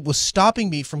was stopping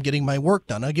me from getting my work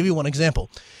done. I'll give you one example.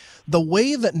 The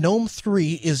way that GNOME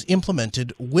 3 is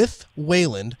implemented with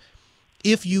Wayland,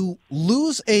 if you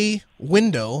lose a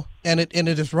window and it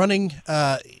is running,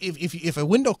 if a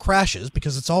window crashes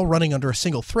because it's all running under a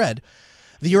single thread,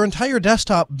 your entire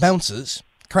desktop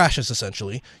crashes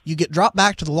essentially. You get dropped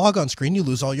back to the logon screen, you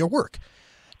lose all your work.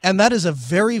 And that is a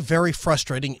very, very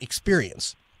frustrating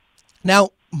experience. Now,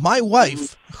 my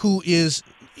wife, who is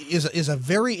a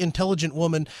very intelligent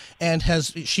woman and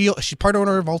she's part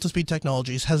owner of Altispeed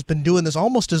Technologies, has been doing this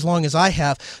almost as long as I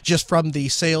have, just from the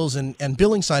sales and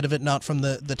billing side of it, not from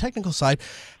the technical side,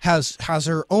 has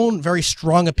her own very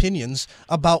strong opinions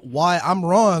about why I'm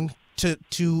wrong to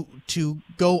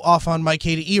go off on my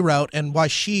KDE route, and why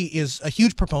she is a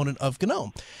huge proponent of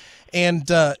GNOME. And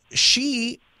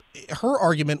her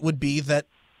argument would be that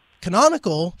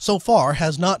Canonical, so far,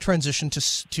 has not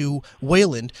transitioned to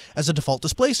Wayland as a default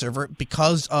display server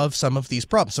because of some of these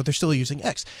problems. So they're still using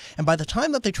X. And by the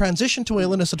time that they transition to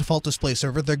Wayland as a default display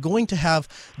server, they're going to have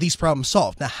these problems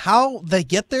solved. Now, how they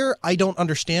get there, I don't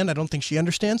understand. I don't think she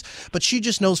understands. But she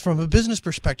just knows from a business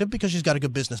perspective, because she's got a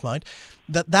good business mind,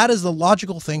 that is the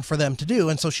logical thing for them to do.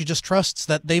 And so she just trusts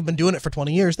that they've been doing it for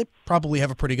 20 years. They probably have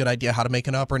a pretty good idea how to make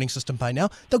an operating system by now.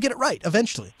 They'll get it right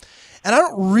eventually. And I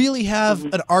don't really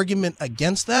have an argument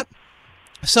against that.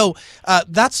 So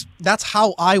that's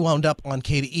how I wound up on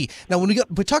KDE. Now, when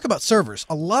we talk about servers,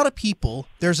 a lot of people,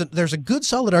 there's a good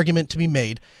solid argument to be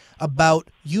made about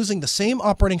using the same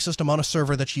operating system on a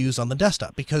server that you use on the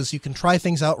desktop, because you can try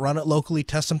things out, run it locally,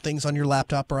 test some things on your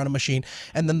laptop or on a machine,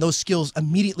 and then those skills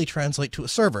immediately translate to a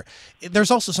server.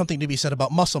 There's also something to be said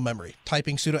about muscle memory.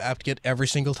 Typing sudo apt-get every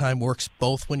single time works,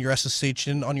 both when you're SSH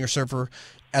in on your server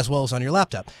as well as on your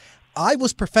laptop. I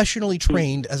was professionally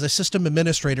trained as a system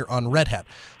administrator on Red Hat.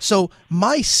 So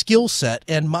my skill set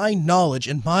and my knowledge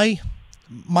and my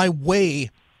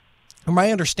way, or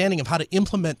my understanding of how to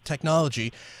implement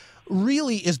technology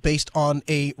really is based on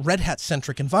a Red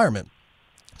Hat-centric environment.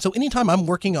 So anytime I'm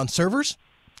working on servers,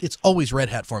 it's always Red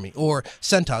Hat for me, or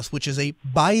CentOS, which is a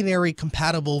binary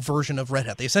compatible version of Red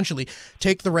Hat. They essentially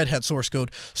take the Red Hat source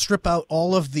code, strip out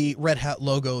all of the Red Hat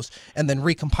logos, and then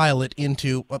recompile it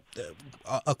into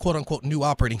a quote-unquote new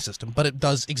operating system, but it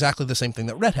does exactly the same thing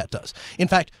that Red Hat does. In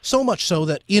fact, so much so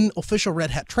that in official Red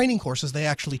Hat training courses, they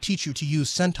actually teach you to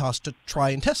use CentOS to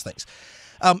try and test things.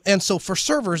 And so for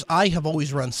servers, I have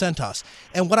always run CentOS.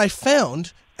 And what I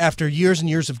found after years and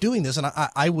years of doing this, and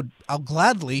I'll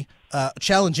gladly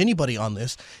challenge anybody on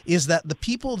this, is that the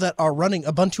people that are running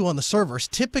Ubuntu on the servers,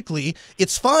 typically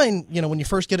it's fine, when you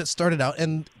first get it started out,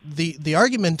 and the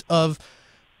argument of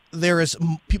there is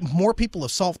more people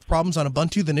have solved problems on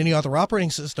Ubuntu than any other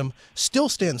operating system still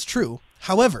stands true.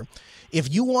 However,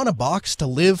 If you want a box to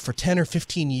live for 10 or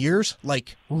 15 years,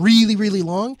 like really, really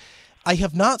long, I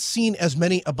have not seen as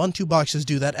many Ubuntu boxes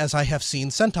do that as I have seen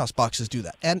CentOS boxes do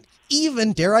that. And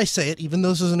even, dare I say it, even though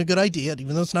this isn't a good idea,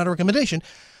 even though it's not a recommendation,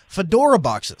 Fedora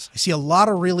boxes. I see a lot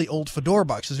of really old Fedora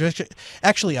boxes. There's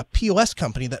actually a POS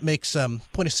company that makes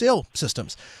point-of-sale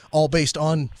systems, all based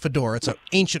on Fedora. It's an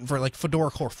ancient, like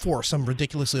Fedora Core 4, some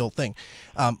ridiculously old thing.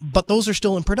 But those are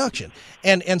still in production.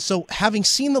 And so having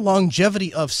seen the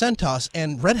longevity of CentOS,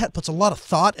 and Red Hat puts a lot of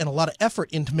thought and a lot of effort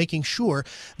into making sure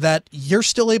that you're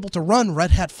still able to run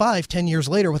Red Hat 5 10 years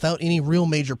later without any real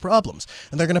major problems.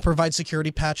 And they're going to provide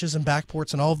security patches and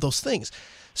backports and all of those things.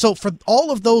 So for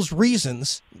all of those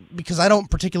reasons, because I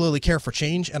don't particularly care for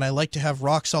change and I like to have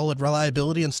rock-solid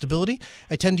reliability and stability,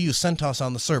 I tend to use CentOS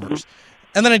on the servers.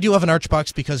 And then I do have an Arch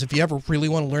box because if you ever really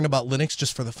want to learn about Linux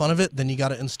just for the fun of it, then you got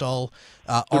to install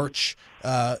Arch,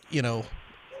 that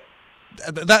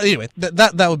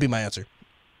would be my answer.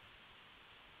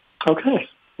 Okay.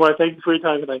 Well, thank you for your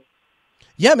time tonight.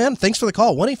 Yeah, man. Thanks for the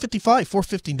call.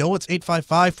 1-855-450-NOAH. It's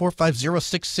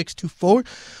 855-450-6624.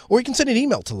 Or you can send an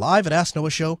email to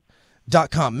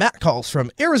live@asknoahshow.com. Matt calls from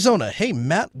Arizona. Hey,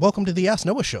 Matt. Welcome to the Ask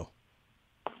Noah Show.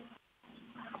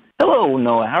 Hello,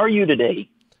 Noah. How are you today?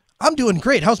 I'm doing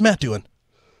great. How's Matt doing?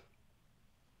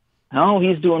 Oh,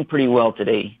 he's doing pretty well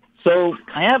today. So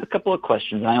I have a couple of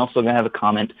questions. I also have a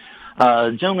comment.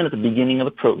 A gentleman at the beginning of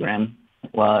the program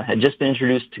had just been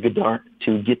introduced to guitar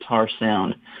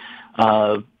sound.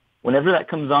 Whenever that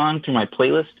comes on through my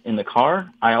playlist in the car,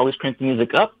 I always crank the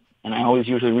music up, and I always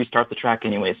usually restart the track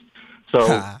anyways.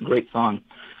 So, great song.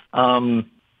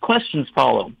 Questions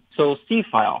follow. So,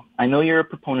 C-File, I know you're a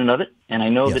proponent of it, and I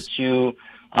know that you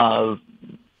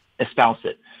espouse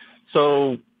it.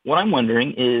 So, what I'm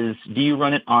wondering is, do you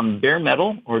run it on bare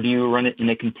metal, or do you run it in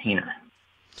a container?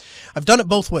 I've done it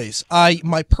both ways. I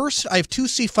have two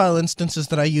C-File instances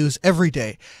that I use every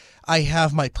day. I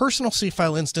have my personal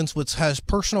C-File instance, which has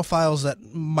personal files that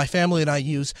my family and I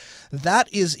use. That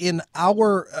is in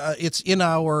our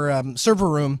server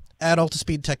room at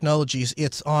Altispeed Technologies.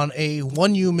 It's on a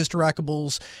 1U Mr.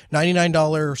 Rackable's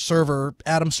 $99 server,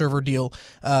 Atom server deal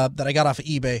that I got off of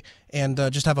eBay, and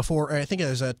just have I think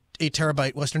there's a 8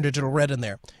 terabyte Western Digital Red in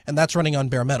there, and that's running on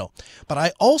bare metal. But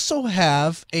I also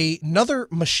have another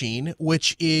machine,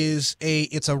 which is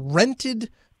it's a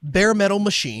rented bare metal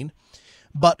machine,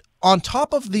 but on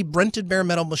top of the rented bare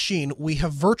metal machine, we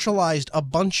have virtualized a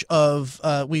bunch of,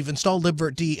 we've installed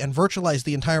libvirtd and virtualized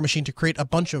the entire machine to create a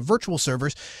bunch of virtual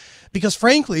servers because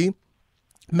frankly,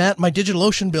 Matt, my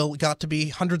DigitalOcean bill got to be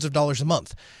hundreds of dollars a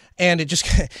month. And it just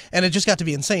got to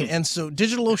be insane. And so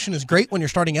DigitalOcean is great when you're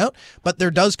starting out, but there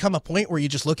does come a point where you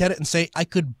just look at it and say, I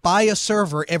could buy a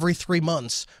server every 3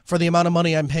 months for the amount of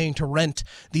money I'm paying to rent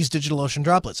these DigitalOcean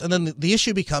droplets. And then the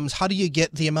issue becomes, how do you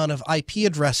get the amount of IP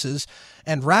addresses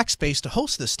and rack space to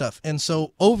host this stuff? And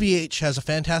so OVH has a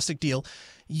fantastic deal.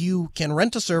 You can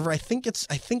rent a server. I think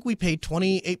we paid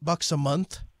 $28 a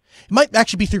month. It might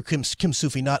actually be through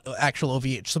Kimsufi, not actual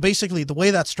OVH. So basically, the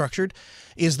way that's structured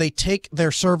is they take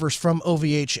their servers from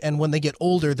OVH, and when they get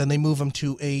older, then they move them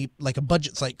to a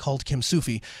budget site called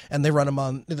Kimsufi, and they run them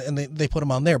on, and they put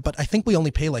them on there. But I think we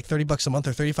only pay like $30 a month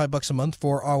or $35 a month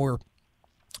for our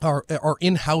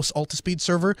in-house Altispeed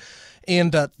server,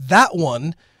 and that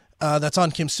one that's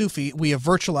on Kimsufi, we have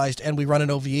virtualized and we run an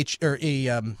OVH or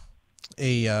a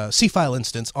C-File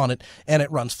instance on it, and it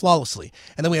runs flawlessly.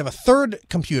 And then we have a third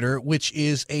computer, which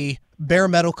is a bare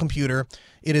metal computer.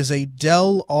 It is a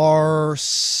Dell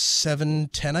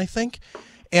R710, I think.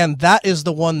 And that is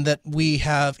the one that we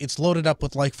have. It's loaded up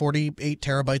with like 48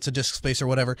 terabytes of disk space or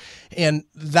whatever. And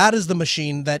that is the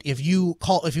machine that if you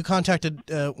contacted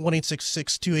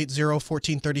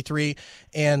 1-866-280-1433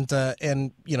 and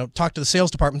talk to the sales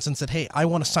departments and said, hey, I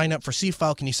want to sign up for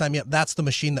C-File, can you sign me up? That's the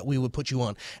machine that we would put you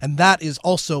on. And that is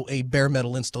also a bare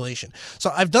metal installation.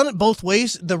 So I've done it both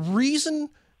ways. The reason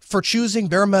for choosing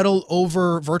bare metal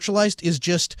over virtualized is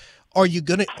just, are you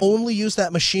going to only use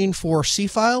that machine for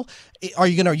C-File? Are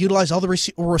you going to utilize all the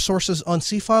resources on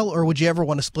C-File, or would you ever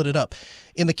want to split it up?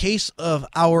 In the case of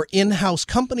our in-house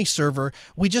company server,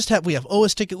 we have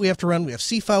OS ticket we have to run, we have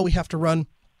C-File we have to run,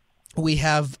 we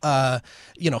have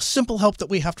simple help that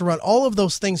we have to run. All of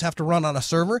those things have to run on a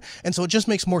server, and so it just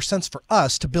makes more sense for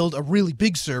us to build a really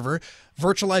big server,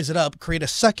 virtualize it up, create a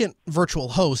second virtual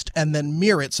host, and then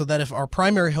mirror it so that if our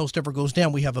primary host ever goes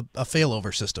down, we have a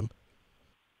failover system.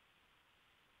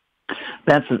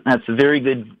 That's a very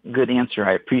good answer.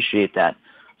 I appreciate that.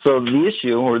 So the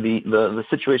issue or the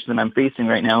situation that I'm facing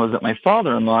right now is that my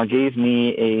father-in-law gave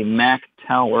me a Mac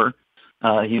Tower.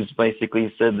 He's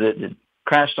basically said that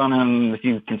crashed on him. If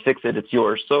you can fix it, it's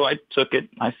yours. So I took it,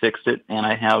 I fixed it, and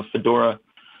I have Fedora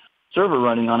server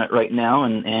running on it right now.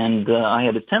 And I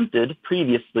had attempted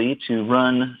previously to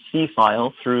run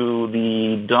C-File through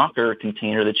the Docker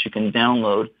container that you can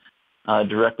download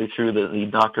directly through the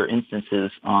Docker instances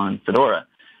on Fedora.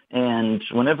 And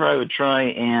whenever I would try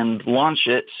and launch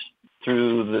it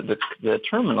through the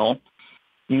terminal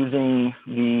using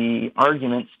the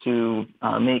arguments to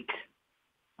make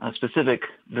a specific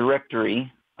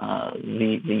directory,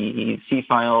 the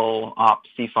C-File, op,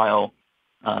 C-File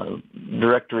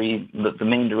directory, the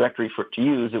main directory for it to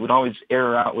use, it would always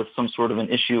error out with some sort of an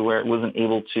issue where it wasn't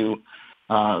able to,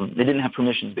 they didn't have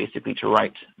permissions basically to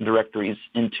write directories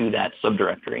into that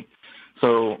subdirectory.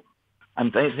 So I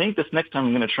think this next time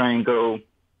I'm going to try and go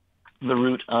the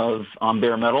route of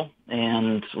bare metal,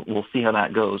 and we'll see how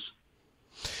that goes.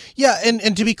 Yeah,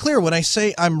 and to be clear, when I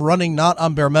say I'm running not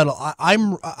on bare metal,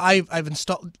 I've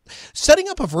installed setting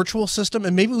up a virtual system,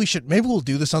 and maybe we'll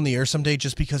do this on the air someday,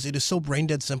 just because it is so brain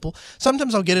dead simple.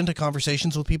 Sometimes I'll get into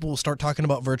conversations with people who start talking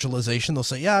about virtualization. They'll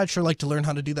say, "Yeah, I'd sure like to learn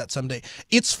how to do that someday."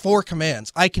 It's 4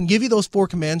 commands. I can give you those 4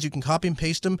 commands. You can copy and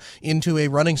paste them into a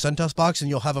running CentOS box, and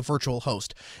you'll have a virtual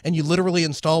host. And you literally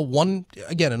install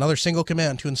another single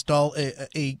command to install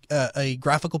a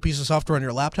graphical piece of software on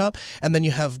your laptop, and then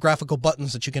you have graphical buttons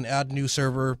that you can add new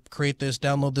server, create this,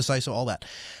 download this ISO, all that.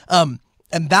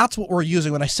 And that's what we're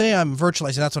using. When I say I'm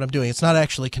virtualizing, that's what I'm doing. It's not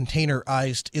actually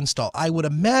containerized install. I would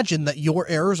imagine that your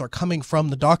errors are coming from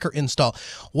the Docker install.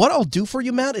 What I'll do for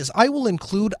you, Matt, is I will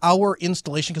include our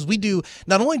installation, because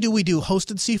not only do we do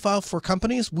hosted C-File for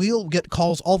companies, we'll get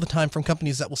calls all the time from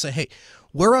companies that will say, "Hey,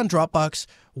 we're on Dropbox.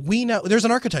 There's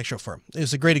an architectural firm.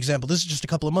 It's a great example. This is just a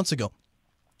couple of months ago.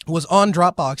 Was on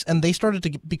Dropbox, and they started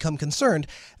to become concerned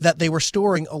that they were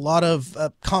storing a lot of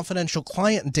confidential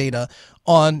client data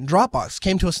on Dropbox.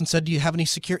 Came to us and said, "Do you have any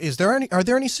security? Are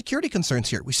there any security concerns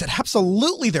here?" We said,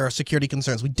 "Absolutely, there are security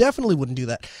concerns. We definitely wouldn't do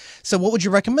that." So, what would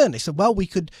you recommend? They said, "Well, we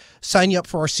could sign you up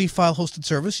for our C-File hosted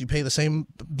service. You pay the same,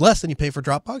 less than you pay for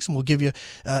Dropbox, and we'll give you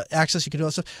access. You can do all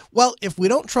that stuff." Well, if we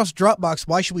don't trust Dropbox,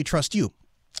 why should we trust you?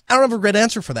 I don't have a great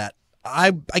answer for that.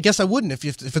 I guess I wouldn't.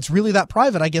 If it's really that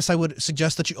private, I guess I would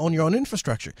suggest that you own your own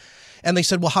infrastructure. And they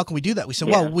said, "Well, how can we do that?" We said,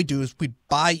 "Well, what we do is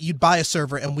you'd buy a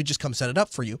server, and we just come set it up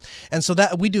for you." And so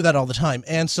that we do that all the time.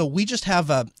 And so we just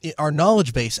have our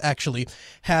knowledge base actually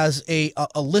has a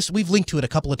list. We've linked to it a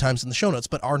couple of times in the show notes,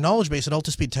 but our knowledge base at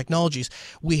Altispeed Technologies,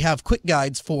 we have quick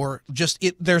guides for just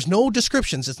it. There's no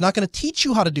descriptions. It's not going to teach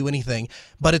you how to do anything,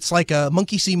 but it's like a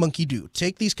monkey see, monkey do.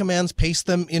 Take these commands, paste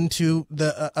them into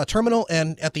a terminal,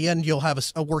 and at the end, you'll have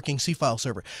a working C-File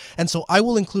server. And so I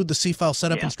will include the C-File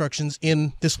setup instructions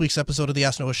in this week's episode of the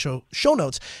Ask Noah show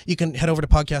notes. You can head over to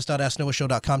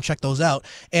podcast.asknoahshow.com, check those out.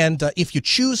 And if you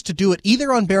choose to do it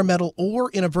either on bare metal or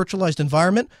in a virtualized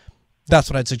environment, that's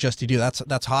what I'd suggest you do.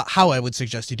 That's how I would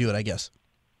suggest you do it, I guess.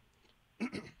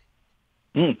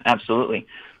 Absolutely.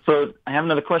 So I have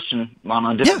another question on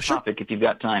a different topic, if you've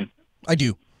got time. I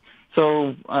do.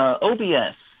 So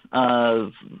OBS.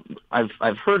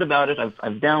 I've heard about it.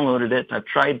 I've downloaded it. I've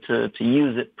tried to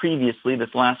use it previously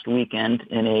this last weekend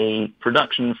in a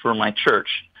production for my church.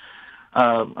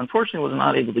 Unfortunately, was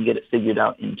not able to get it figured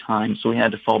out in time, so we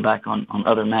had to fall back on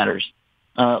other matters.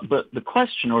 But the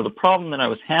question or the problem that I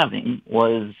was having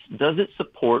was, does it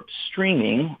support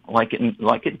streaming like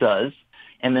it does,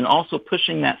 and then also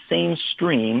pushing that same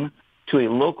stream to a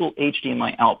local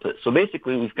HDMI output? So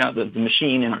basically, we've got the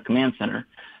machine in our command center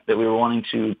that we were wanting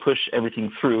to push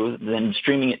everything through, then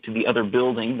streaming it to the other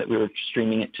building that we were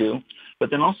streaming it to, but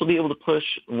then also be able to push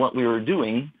what we were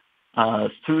doing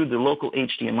through the local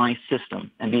HDMI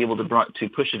system and be able to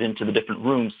push it into the different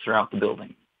rooms throughout the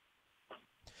building.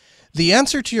 The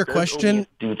answer to your question,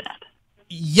 do that?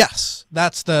 Yes,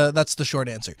 that's the short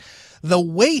answer. The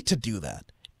way to do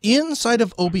that inside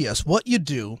of OBS, what you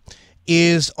do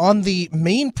is on the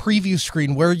main preview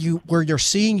screen where you're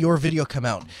seeing your video come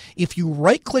out. If you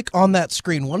right click on that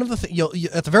screen, one of the things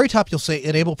at the very top you'll say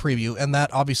enable preview, and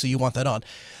that obviously you want that on.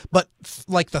 But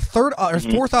like the third or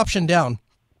fourth option down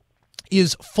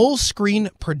is full screen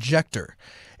projector.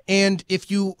 And if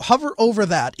you hover over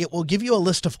that, it will give you a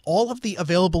list of all of the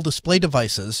available display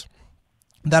devices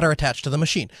that are attached to the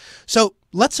machine. So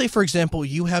let's say, for example,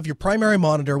 you have your primary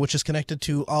monitor, which is connected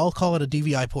to, I'll call it a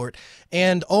DVI port,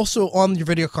 and also on your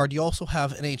video card, you also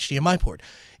have an HDMI port.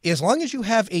 As long as you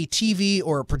have a TV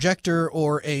or a projector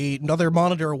or another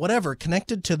monitor or whatever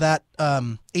connected to that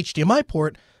HDMI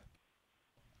port,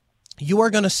 you are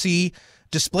going to see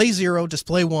display 0,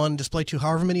 display 1, display 2,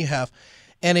 however many you have.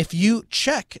 And if you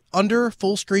check under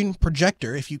full screen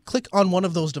projector, if you click on one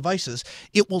of those devices,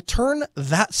 it will turn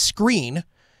that screen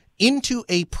into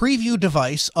a preview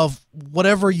device of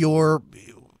whatever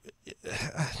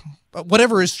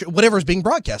is being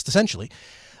broadcast, essentially.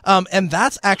 And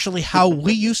that's actually how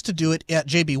we used to do it at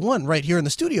JB1 right here in the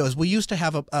studios. We used to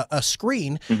have a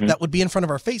screen that would be in front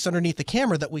of our face underneath the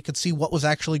camera that we could see what was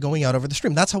actually going out over the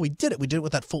stream. That's how we did it. We did it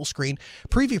with that full screen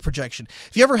preview projection.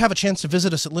 If you ever have a chance to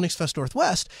visit us at Linux Fest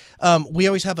Northwest, we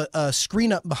always have a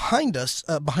screen up behind us,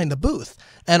 behind the booth.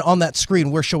 And on that screen,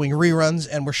 we're showing reruns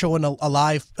and we're showing a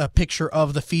live picture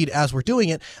of the feed as we're doing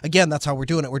it. Again, that's how we're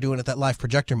doing it. We're doing it that live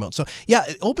projector mode. So yeah,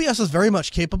 OBS is very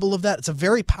much capable of that. It's a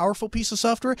very powerful piece of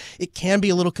software. It can be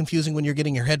a little confusing when you're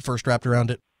getting your head first wrapped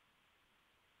around it.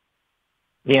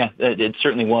 Yeah, it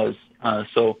certainly was.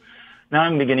 So now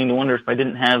I'm beginning to wonder if I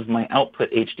didn't have my output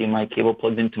HDMI cable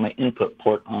plugged into my input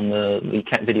port on the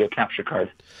video capture card.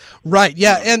 Right.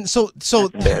 Yeah. And so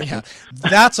yeah,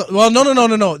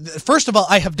 no. First of all,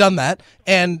 I have done that.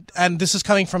 And this is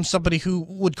coming from somebody who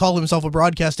would call himself a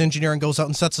broadcast engineer and goes out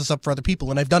and sets this up for other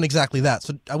people. And I've done exactly that.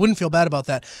 So I wouldn't feel bad about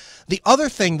that. The other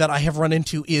thing that I have run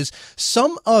into is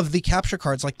some of the capture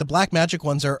cards, like the Blackmagic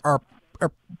ones, are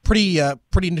pretty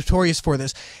notorious for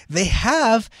this. They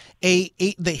have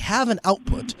an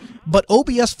output, but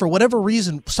OBS, for whatever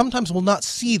reason, sometimes will not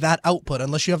see that output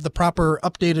unless you have the proper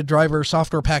updated driver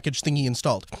software package thingy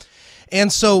installed.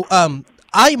 And so I'm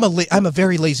a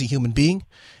very lazy human being,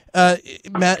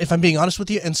 Matt, if I'm being honest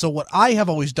with you. And so what I have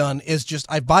always done is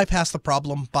I bypass the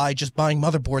problem by just buying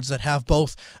motherboards that have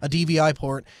both a DVI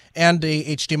port and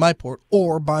a HDMI port,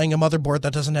 or buying a motherboard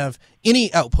that doesn't have any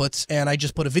outputs and I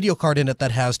just put a video card in it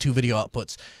that has 2 video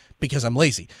outputs, because I'm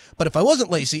lazy. But if I wasn't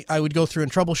lazy, I would go through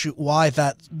and troubleshoot why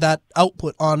that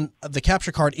output on the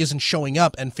capture card isn't showing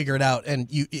up and figure it out. And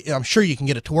I'm sure you can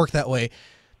get it to work that way.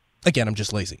 Again, I'm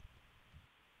just lazy.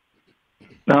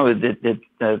 No, it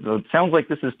sounds like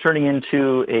this is turning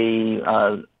into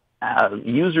a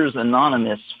users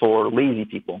anonymous for lazy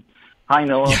people. Hi,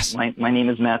 Noah. Yes. My name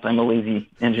is Matt. I'm a lazy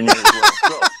engineer as well.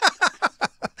 So.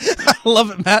 I love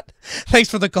it, Matt. Thanks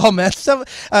for the call, Matt.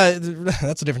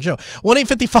 That's a different show.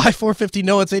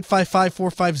 1-855-450-NOAH. It's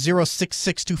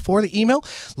 855-450-6624. The email,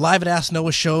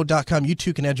 live@asknoahshow.com. You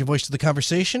too can add your voice to the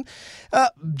conversation.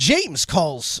 James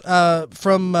calls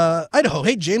from Idaho.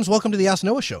 Hey, James, welcome to the Ask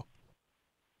Noah Show.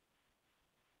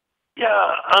 Yeah,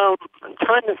 I'm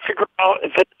trying to figure out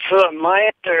if it's my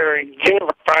end or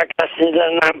Juniper Broadcasting,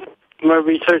 and my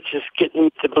research is getting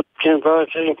to Juniper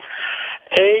Broadcasting.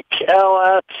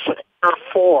 HLS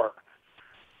 4.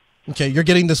 Okay, you're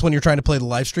getting this when you're trying to play the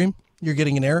live stream? You're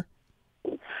getting an error?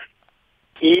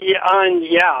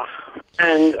 Yeah.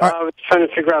 And I was trying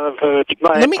to figure out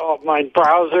if my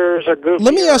browsers are good.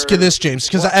 Let me ask you this, James,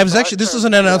 because I was actually, this is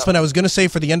an announcement I was going to say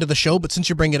for the end of the show, but since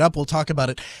you bring it up, we'll talk about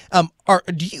it.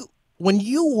 When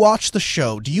you watch the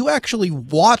show, do you actually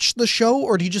watch the show,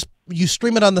 or do you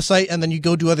stream it on the site and then you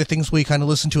go do other things where you kind of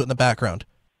listen to it in the background?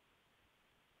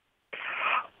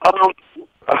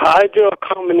 I do a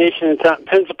combination. It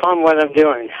depends upon what I'm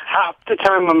doing. Half the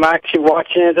time I'm actually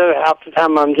watching it. Half the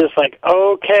time I'm just like,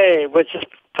 okay, let's just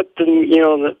put this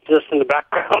in the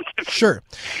background. Sure.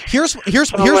 Here's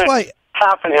why.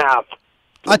 Half and half.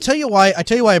 I'll tell you why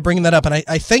I bring that up, and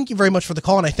I thank you very much for the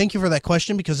call, and I thank you for that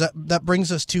question, because that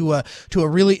brings us to a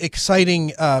really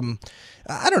exciting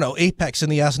apex in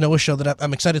the Ask Noah show that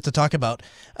I'm excited to talk about.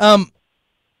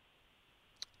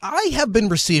 I have been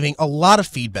receiving a lot of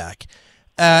feedback,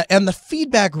 and the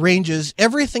feedback ranges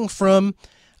everything from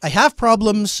I have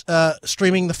problems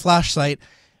streaming the Flash site.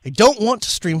 I don't want to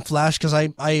stream Flash because I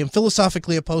am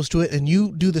philosophically opposed to it, and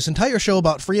you do this entire show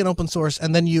about free and open source,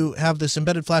 and then you have this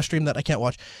embedded Flash stream that I can't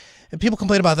watch. And people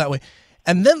complain about it that way.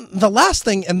 And then the last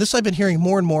thing, and this I've been hearing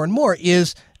more and more and more,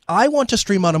 is I want to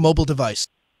stream on a mobile device.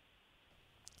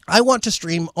 I want to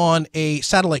stream on a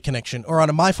satellite connection or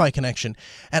on a MiFi connection,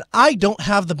 and I don't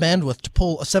have the bandwidth to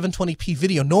pull a 720p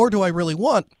video, nor do I really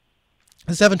want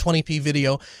a 720p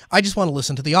video. I just want to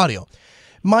listen to the audio.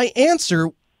 My answer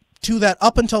to that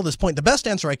up until this point, the best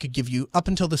answer I could give you up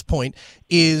until this point,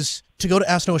 is to go to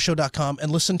AskNoahShow.com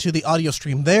and listen to the audio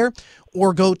stream there,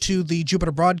 or go to the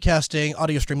Jupiter Broadcasting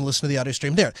audio stream and listen to the audio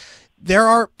stream there. There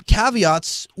are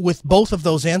caveats with both of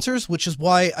those answers, which is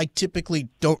why I typically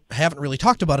haven't really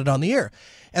talked about it on the air.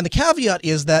 And the caveat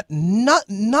is that not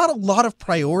a lot of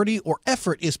priority or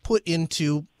effort is put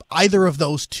into either of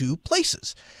those two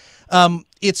places.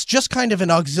 It's just kind of an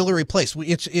auxiliary place.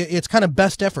 It's kind of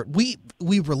best effort. We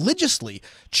religiously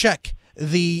check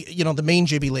the main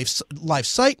JB Live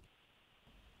site.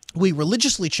 We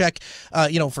religiously check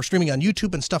for streaming on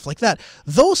YouTube and stuff like that.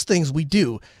 Those things we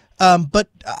do. But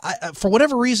for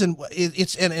whatever reason,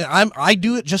 I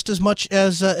do it just as much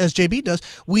as JB does.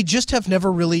 We just have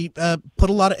never really put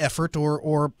a lot of effort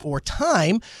or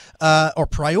time or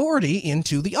priority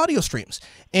into the audio streams.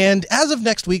 And as of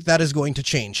next week, that is going to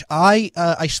change.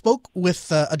 I spoke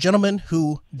with a gentleman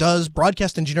who does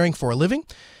broadcast engineering for a living,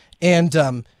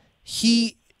 and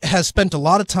he has spent a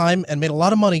lot of time and made a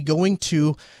lot of money going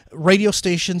to radio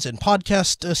stations and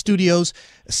podcast studios,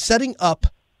 setting up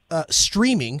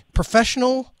streaming,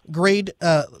 professional grade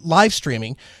live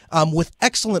streaming with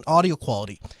excellent audio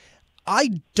quality.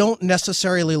 I don't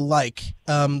necessarily like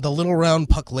the little round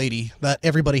puck lady that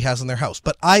everybody has in their house,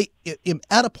 but I am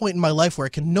at a point in my life where I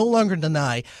can no longer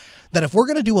deny that if we're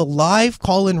going to do a live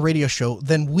call-in radio show,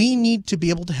 then we need to be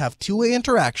able to have two-way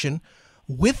interaction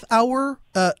with our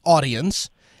audience.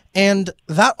 And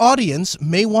that audience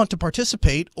may want to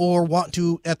participate or want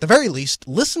to, at the very least,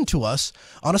 listen to us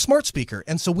on a smart speaker.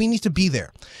 And so we need to be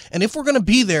there. And if we're going to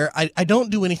be there, I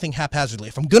don't do anything haphazardly.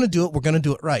 If I'm going to do it, we're going to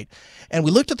do it right. And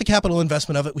we looked at the capital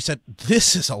investment of it. We said,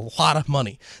 this is a lot of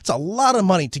money. It's a lot of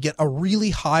money to get a really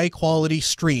high quality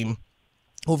stream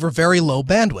over very low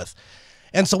bandwidth.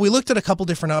 And so we looked at a couple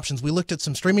different options. We looked at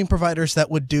some streaming providers that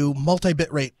would do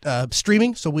multi-bit rate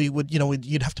streaming. So we would,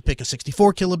 you'd have to pick a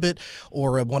 64 kilobit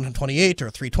or a 128 or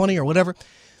a 320 or whatever.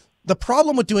 The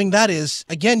problem with doing that is,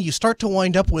 again, you start to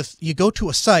wind up with, you go to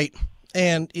a site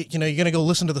and, you're going to go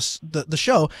listen to the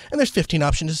show, and there's 15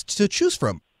 options to choose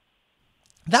from.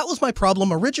 That was my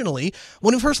problem originally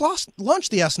when we first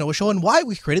launched the Ask Noah Show, and why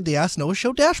we created the Ask Noah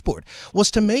Show dashboard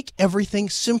was to make everything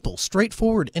simple,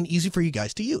 straightforward, and easy for you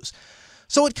guys to use.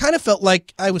 So it kind of felt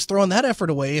like I was throwing that effort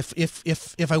away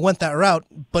if I went that route,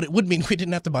 but it would mean we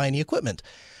didn't have to buy any equipment.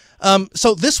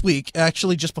 So this week,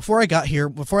 actually, just before I got here,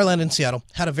 before I landed in Seattle,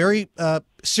 had a very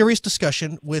serious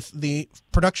discussion with the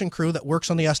production crew that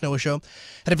works on the Ask Noah Show.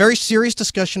 Had a very serious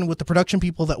discussion with the production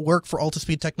people that work for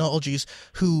Altispeed Technologies,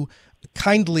 who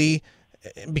kindly,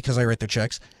 because I write their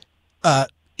checks,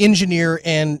 engineer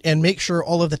and make sure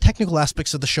all of the technical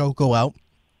aspects of the show go out.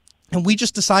 And we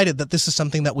just decided that this is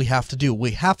something that we have to do.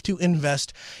 We have to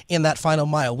invest in that final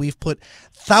mile. We've put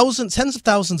tens of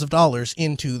thousands of dollars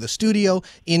into the studio,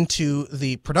 into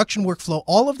the production workflow.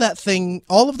 All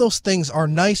of those things are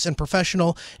nice and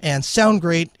professional and sound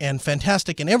great and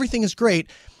fantastic, and everything is great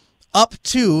up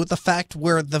to the fact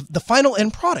where the final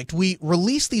end product, we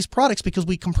release these products because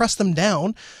we compress them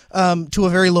down to a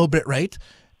very low bit rate,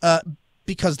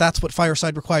 because that's what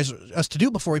Fireside requires us to do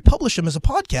before we publish them as a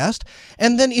podcast.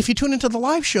 And then if you tune into the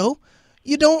live show,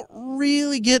 you don't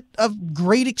really get a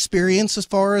great experience as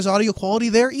far as audio quality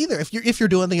there either, if you're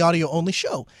doing the audio only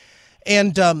show.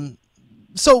 And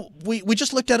so we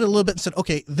just looked at it a little bit and said,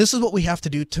 okay, this is what we have to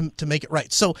do to make it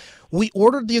right. So we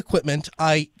ordered the equipment.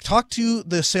 I talked to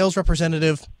the sales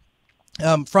representative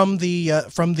from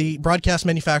the broadcast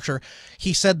manufacturer.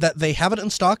 He said that they have it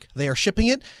in stock. They are shipping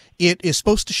it. It is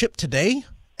supposed to ship today,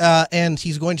 and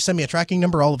he's going to send me a tracking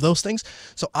number, all of those things.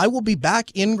 So I will be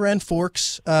back in Grand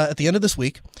Forks at the end of this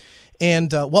week.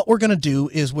 And what we're going to do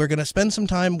is we're going to spend some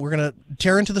time. We're going to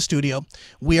tear into the studio.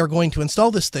 We are going to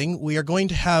install this thing. We are going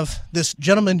to have this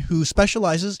gentleman who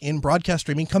specializes in broadcast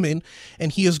streaming come in,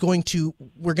 and we're going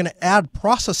to add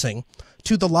processing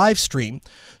to the live stream.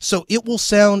 So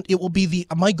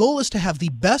my goal is to have the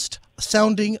best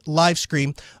sounding live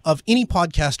stream of any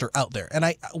podcaster out there.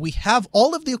 And we have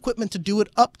all of the equipment to do it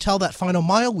up till that final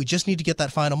mile. We just need to get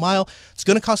that final mile. It's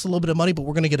going to cost a little bit of money, but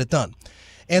we're going to get it done.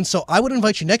 And so I would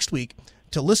invite you next week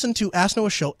to listen to Ask Noah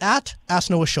Show at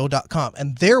AskNoahShow.com.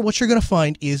 And there, what you're going to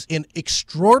find is an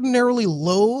extraordinarily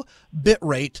low bit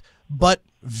rate, but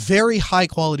very high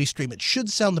quality stream. It should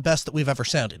sound the best that we've ever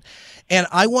sounded. And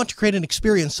I want to create an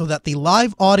experience so that the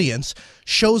live audience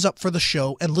shows up for the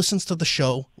show and listens to the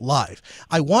show live.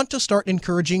 I want to start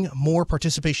encouraging more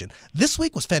participation. This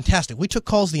week was fantastic. We took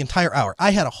calls the entire hour.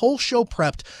 I had a whole show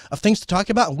prepped of things to talk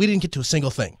about, and we didn't get to a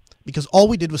single thing because all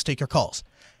we did was take your calls.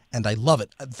 And I love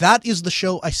it. That is the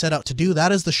show I set out to do.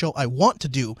 That is the show I want to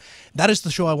do. That is the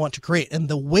show I want to create. And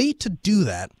the way to do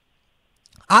that,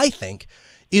 I think,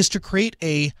 is to create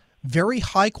a very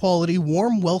high quality,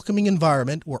 warm, welcoming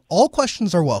environment where all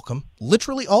questions are welcome,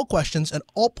 literally all questions, and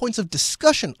all points of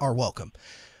discussion are welcome.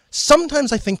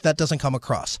 Sometimes I think that doesn't come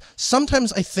across.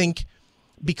 Sometimes I think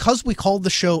because we called the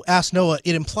show Ask Noah,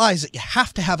 it implies that you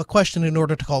have to have a question in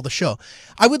order to call the show.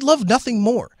 I would love nothing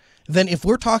more than if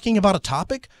we're talking about a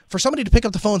topic for somebody to pick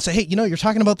up the phone and say, hey, you're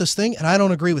talking about this thing and I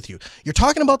don't agree with you. You're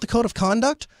talking about the code of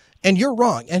conduct and you're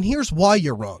wrong. And here's why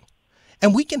you're wrong.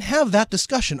 And we can have that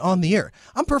discussion on the air.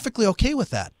 I'm perfectly okay with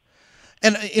that.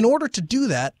 And in order to do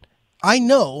that, I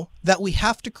know that we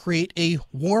have to create a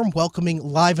warm, welcoming,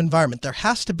 live environment. There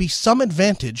has to be some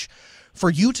advantage for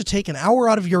you to take an hour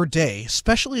out of your day,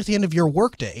 especially at the end of your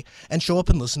workday, and show up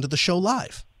and listen to the show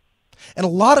live. And a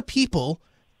lot of people,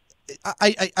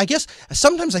 I guess,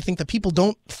 sometimes I think that people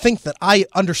don't think that I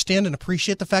understand and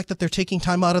appreciate the fact that they're taking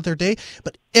time out of their day,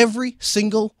 but every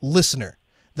single listener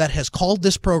that has called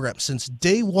this program since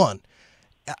day one,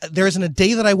 there isn't a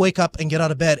day that I wake up and get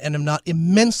out of bed and am not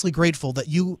immensely grateful that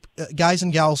you guys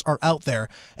and gals are out there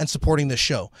and supporting this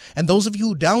show. And those of you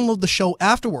who download the show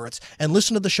afterwards and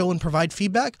listen to the show and provide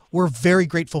feedback, we're very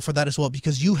grateful for that as well,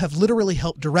 because you have literally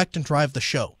helped direct and drive the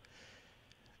show.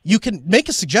 You can make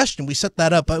a suggestion. We set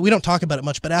that up. We don't talk about it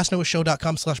much, but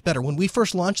asknoahshow.com/better. When we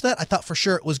first launched that, I thought for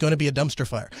sure it was going to be a dumpster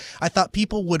fire. I thought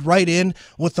people would write in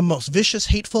with the most vicious,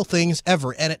 hateful things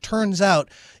ever. And it turns out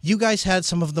you guys had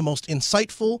some of the most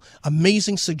insightful,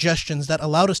 amazing suggestions that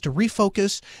allowed us to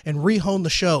refocus and rehone the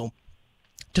show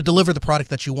to deliver the product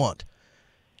that you want.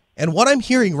 And what I'm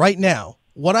hearing right now,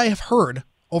 what I have heard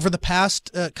over the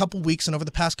past couple weeks and over the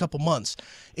past couple months,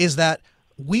 is that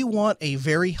we want a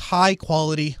very high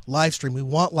quality live stream. We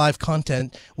want live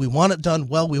content. We want it done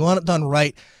well. We want it done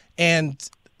right. And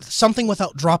something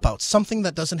without dropouts, something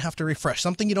that doesn't have to refresh,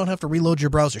 something you don't have to reload your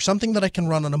browser, something that I can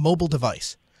run on a mobile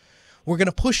device. We're going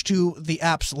to push to the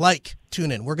apps like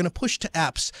TuneIn. We're going to push to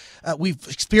apps. We've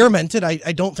experimented.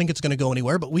 I don't think it's going to go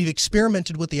anywhere, but we've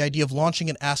experimented with the idea of launching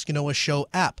an Ask Noah Show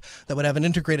app that would have an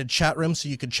integrated chat room so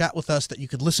you could chat with us, that you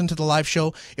could listen to the live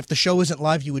show. If the show isn't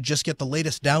live, you would just get the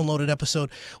latest downloaded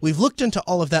episode. We've looked into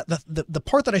all of that. The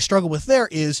part that I struggle with there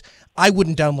is I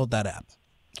wouldn't download that app.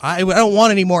 I don't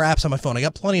want any more apps on my phone. I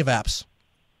got plenty of apps.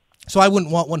 So I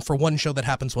wouldn't want one for one show that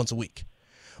happens once a week.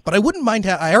 But I wouldn't mind,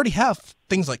 I already have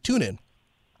things like TuneIn.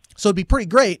 So it'd be pretty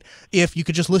great if you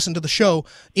could just listen to the show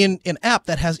in an app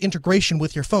that has integration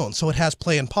with your phone. So it has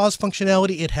play and pause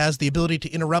functionality. It has the ability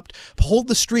to interrupt, hold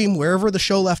the stream wherever the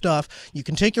show left off. You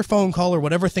can take your phone call or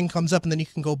whatever thing comes up, and then you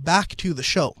can go back to the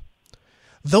show.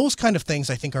 Those kind of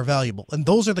things I think are valuable, and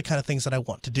those are the kind of things that I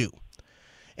want to do.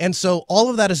 And so all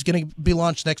of that is going to be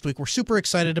launched next week. We're super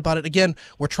excited about it. Again,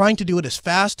 we're trying to do it as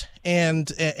fast and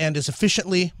as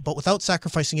efficiently, but without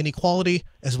sacrificing any quality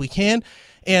as we can.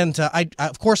 And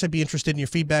of course, I'd be interested in your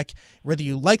feedback, whether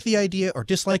you like the idea or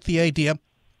dislike the idea,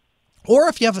 or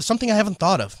if you have something I haven't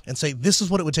thought of and say, this is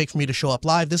what it would take for me to show up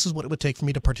live. This is what it would take for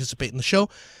me to participate in the show.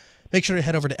 Make sure to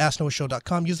head over to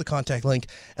asknoahshow.com, use the contact link,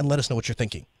 and let us know what you're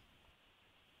thinking.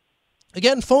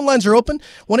 Again, phone lines are open,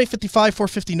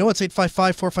 1-855-450-NOAH. It's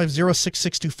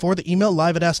 855-450-6624. The email,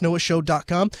 live at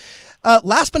asknoahshow.com.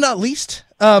 Last but not least,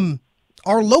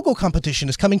 our logo competition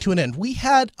is coming to an end. We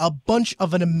had a bunch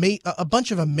of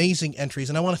amazing entries,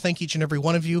 and I want to thank each and every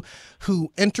one of you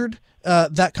who entered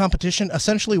that competition.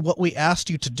 Essentially, what we asked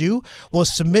you to do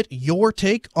was submit your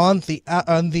take on the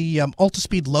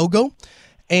Altispeed logo,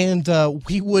 and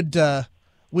we would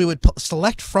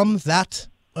select from that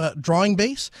drawing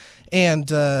base and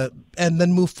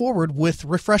then move forward with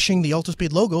refreshing the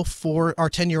Altispeed logo for our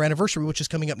 10-year anniversary, which is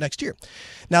coming up next year.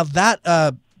 Now that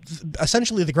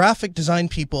essentially the graphic design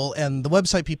people and the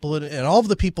website people and all of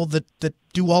the people that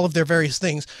do all of their various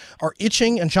things are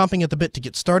itching and chomping at the bit to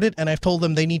get started, and I've told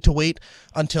them they need to wait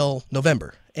until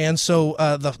November. And so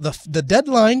the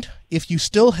deadline, if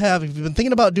you've been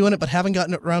thinking about doing it but haven't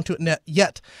gotten around to it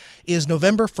yet, is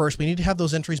November 1st. We need to have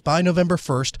those entries by November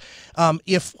 1st.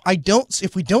 If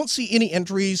we don't see any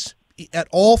entries at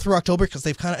all through October, because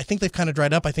I think they've kind of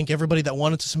dried up. I think everybody that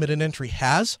wanted to submit an entry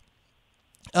has.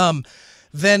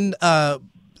 Then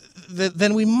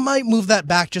we might move that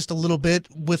back just a little bit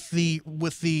with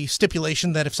the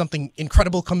stipulation that if something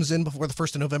incredible comes in before the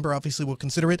 1st of November, obviously we'll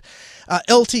consider it.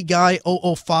 LT Guy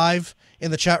 005 in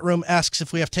the chat room asks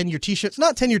if we have 10-year t-shirts.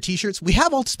 Not 10-year t-shirts. We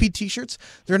have Altispeed t-shirts.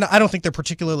 They're not. I don't think they're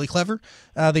particularly clever.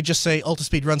 They just say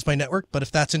Altispeed runs my network. But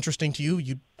if that's interesting to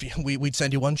you, we'd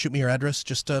send you one. Shoot me your address.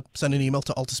 Just send an email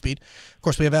to Altispeed. Of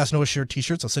course, we have Ask Noah shirt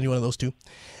t-shirts. I'll send you one of those too.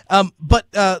 But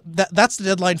that's the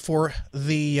deadline for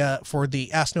the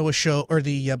Ask Noah show, or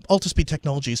the Altispeed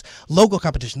Technologies logo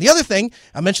competition. The other thing,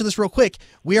 I mentioned this real quick.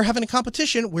 We are having a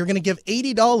competition. We're going to give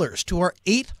 $80 to our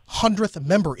 800th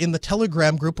member in the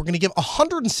Telegram group. We're going to give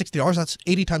 $160, that's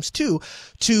 80 times 2,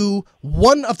 to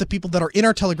one of the people that are in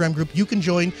our Telegram group. You can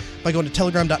join by going to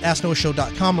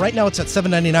telegram.asknoahshow.com. Right now it's at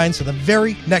 $7.99, so the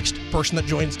very next person that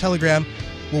joins Telegram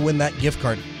will win that gift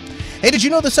card. Hey, did you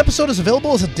know this episode is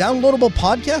available as a downloadable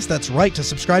podcast? That's right. To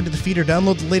subscribe to the feed or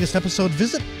download the latest episode,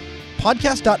 visit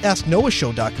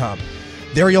podcast.asknoahshow.com.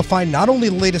 There you'll find not only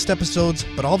the latest episodes,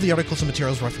 but all the articles and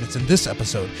materials referenced in this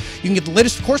episode. You can get the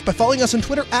latest, of course, by following us on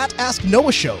Twitter at Ask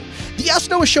Noah Show. The Ask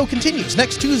Noah Show continues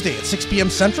next Tuesday at 6 p.m.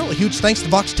 Central. A huge thanks to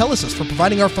Vox Telesis for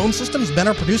providing our phone systems, Ben,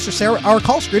 our producer, Sarah, our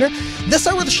call screener. This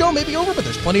hour of the show may be over, but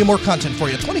there's plenty of more content for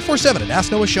you 24/7 at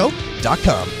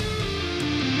AskNoahShow.com.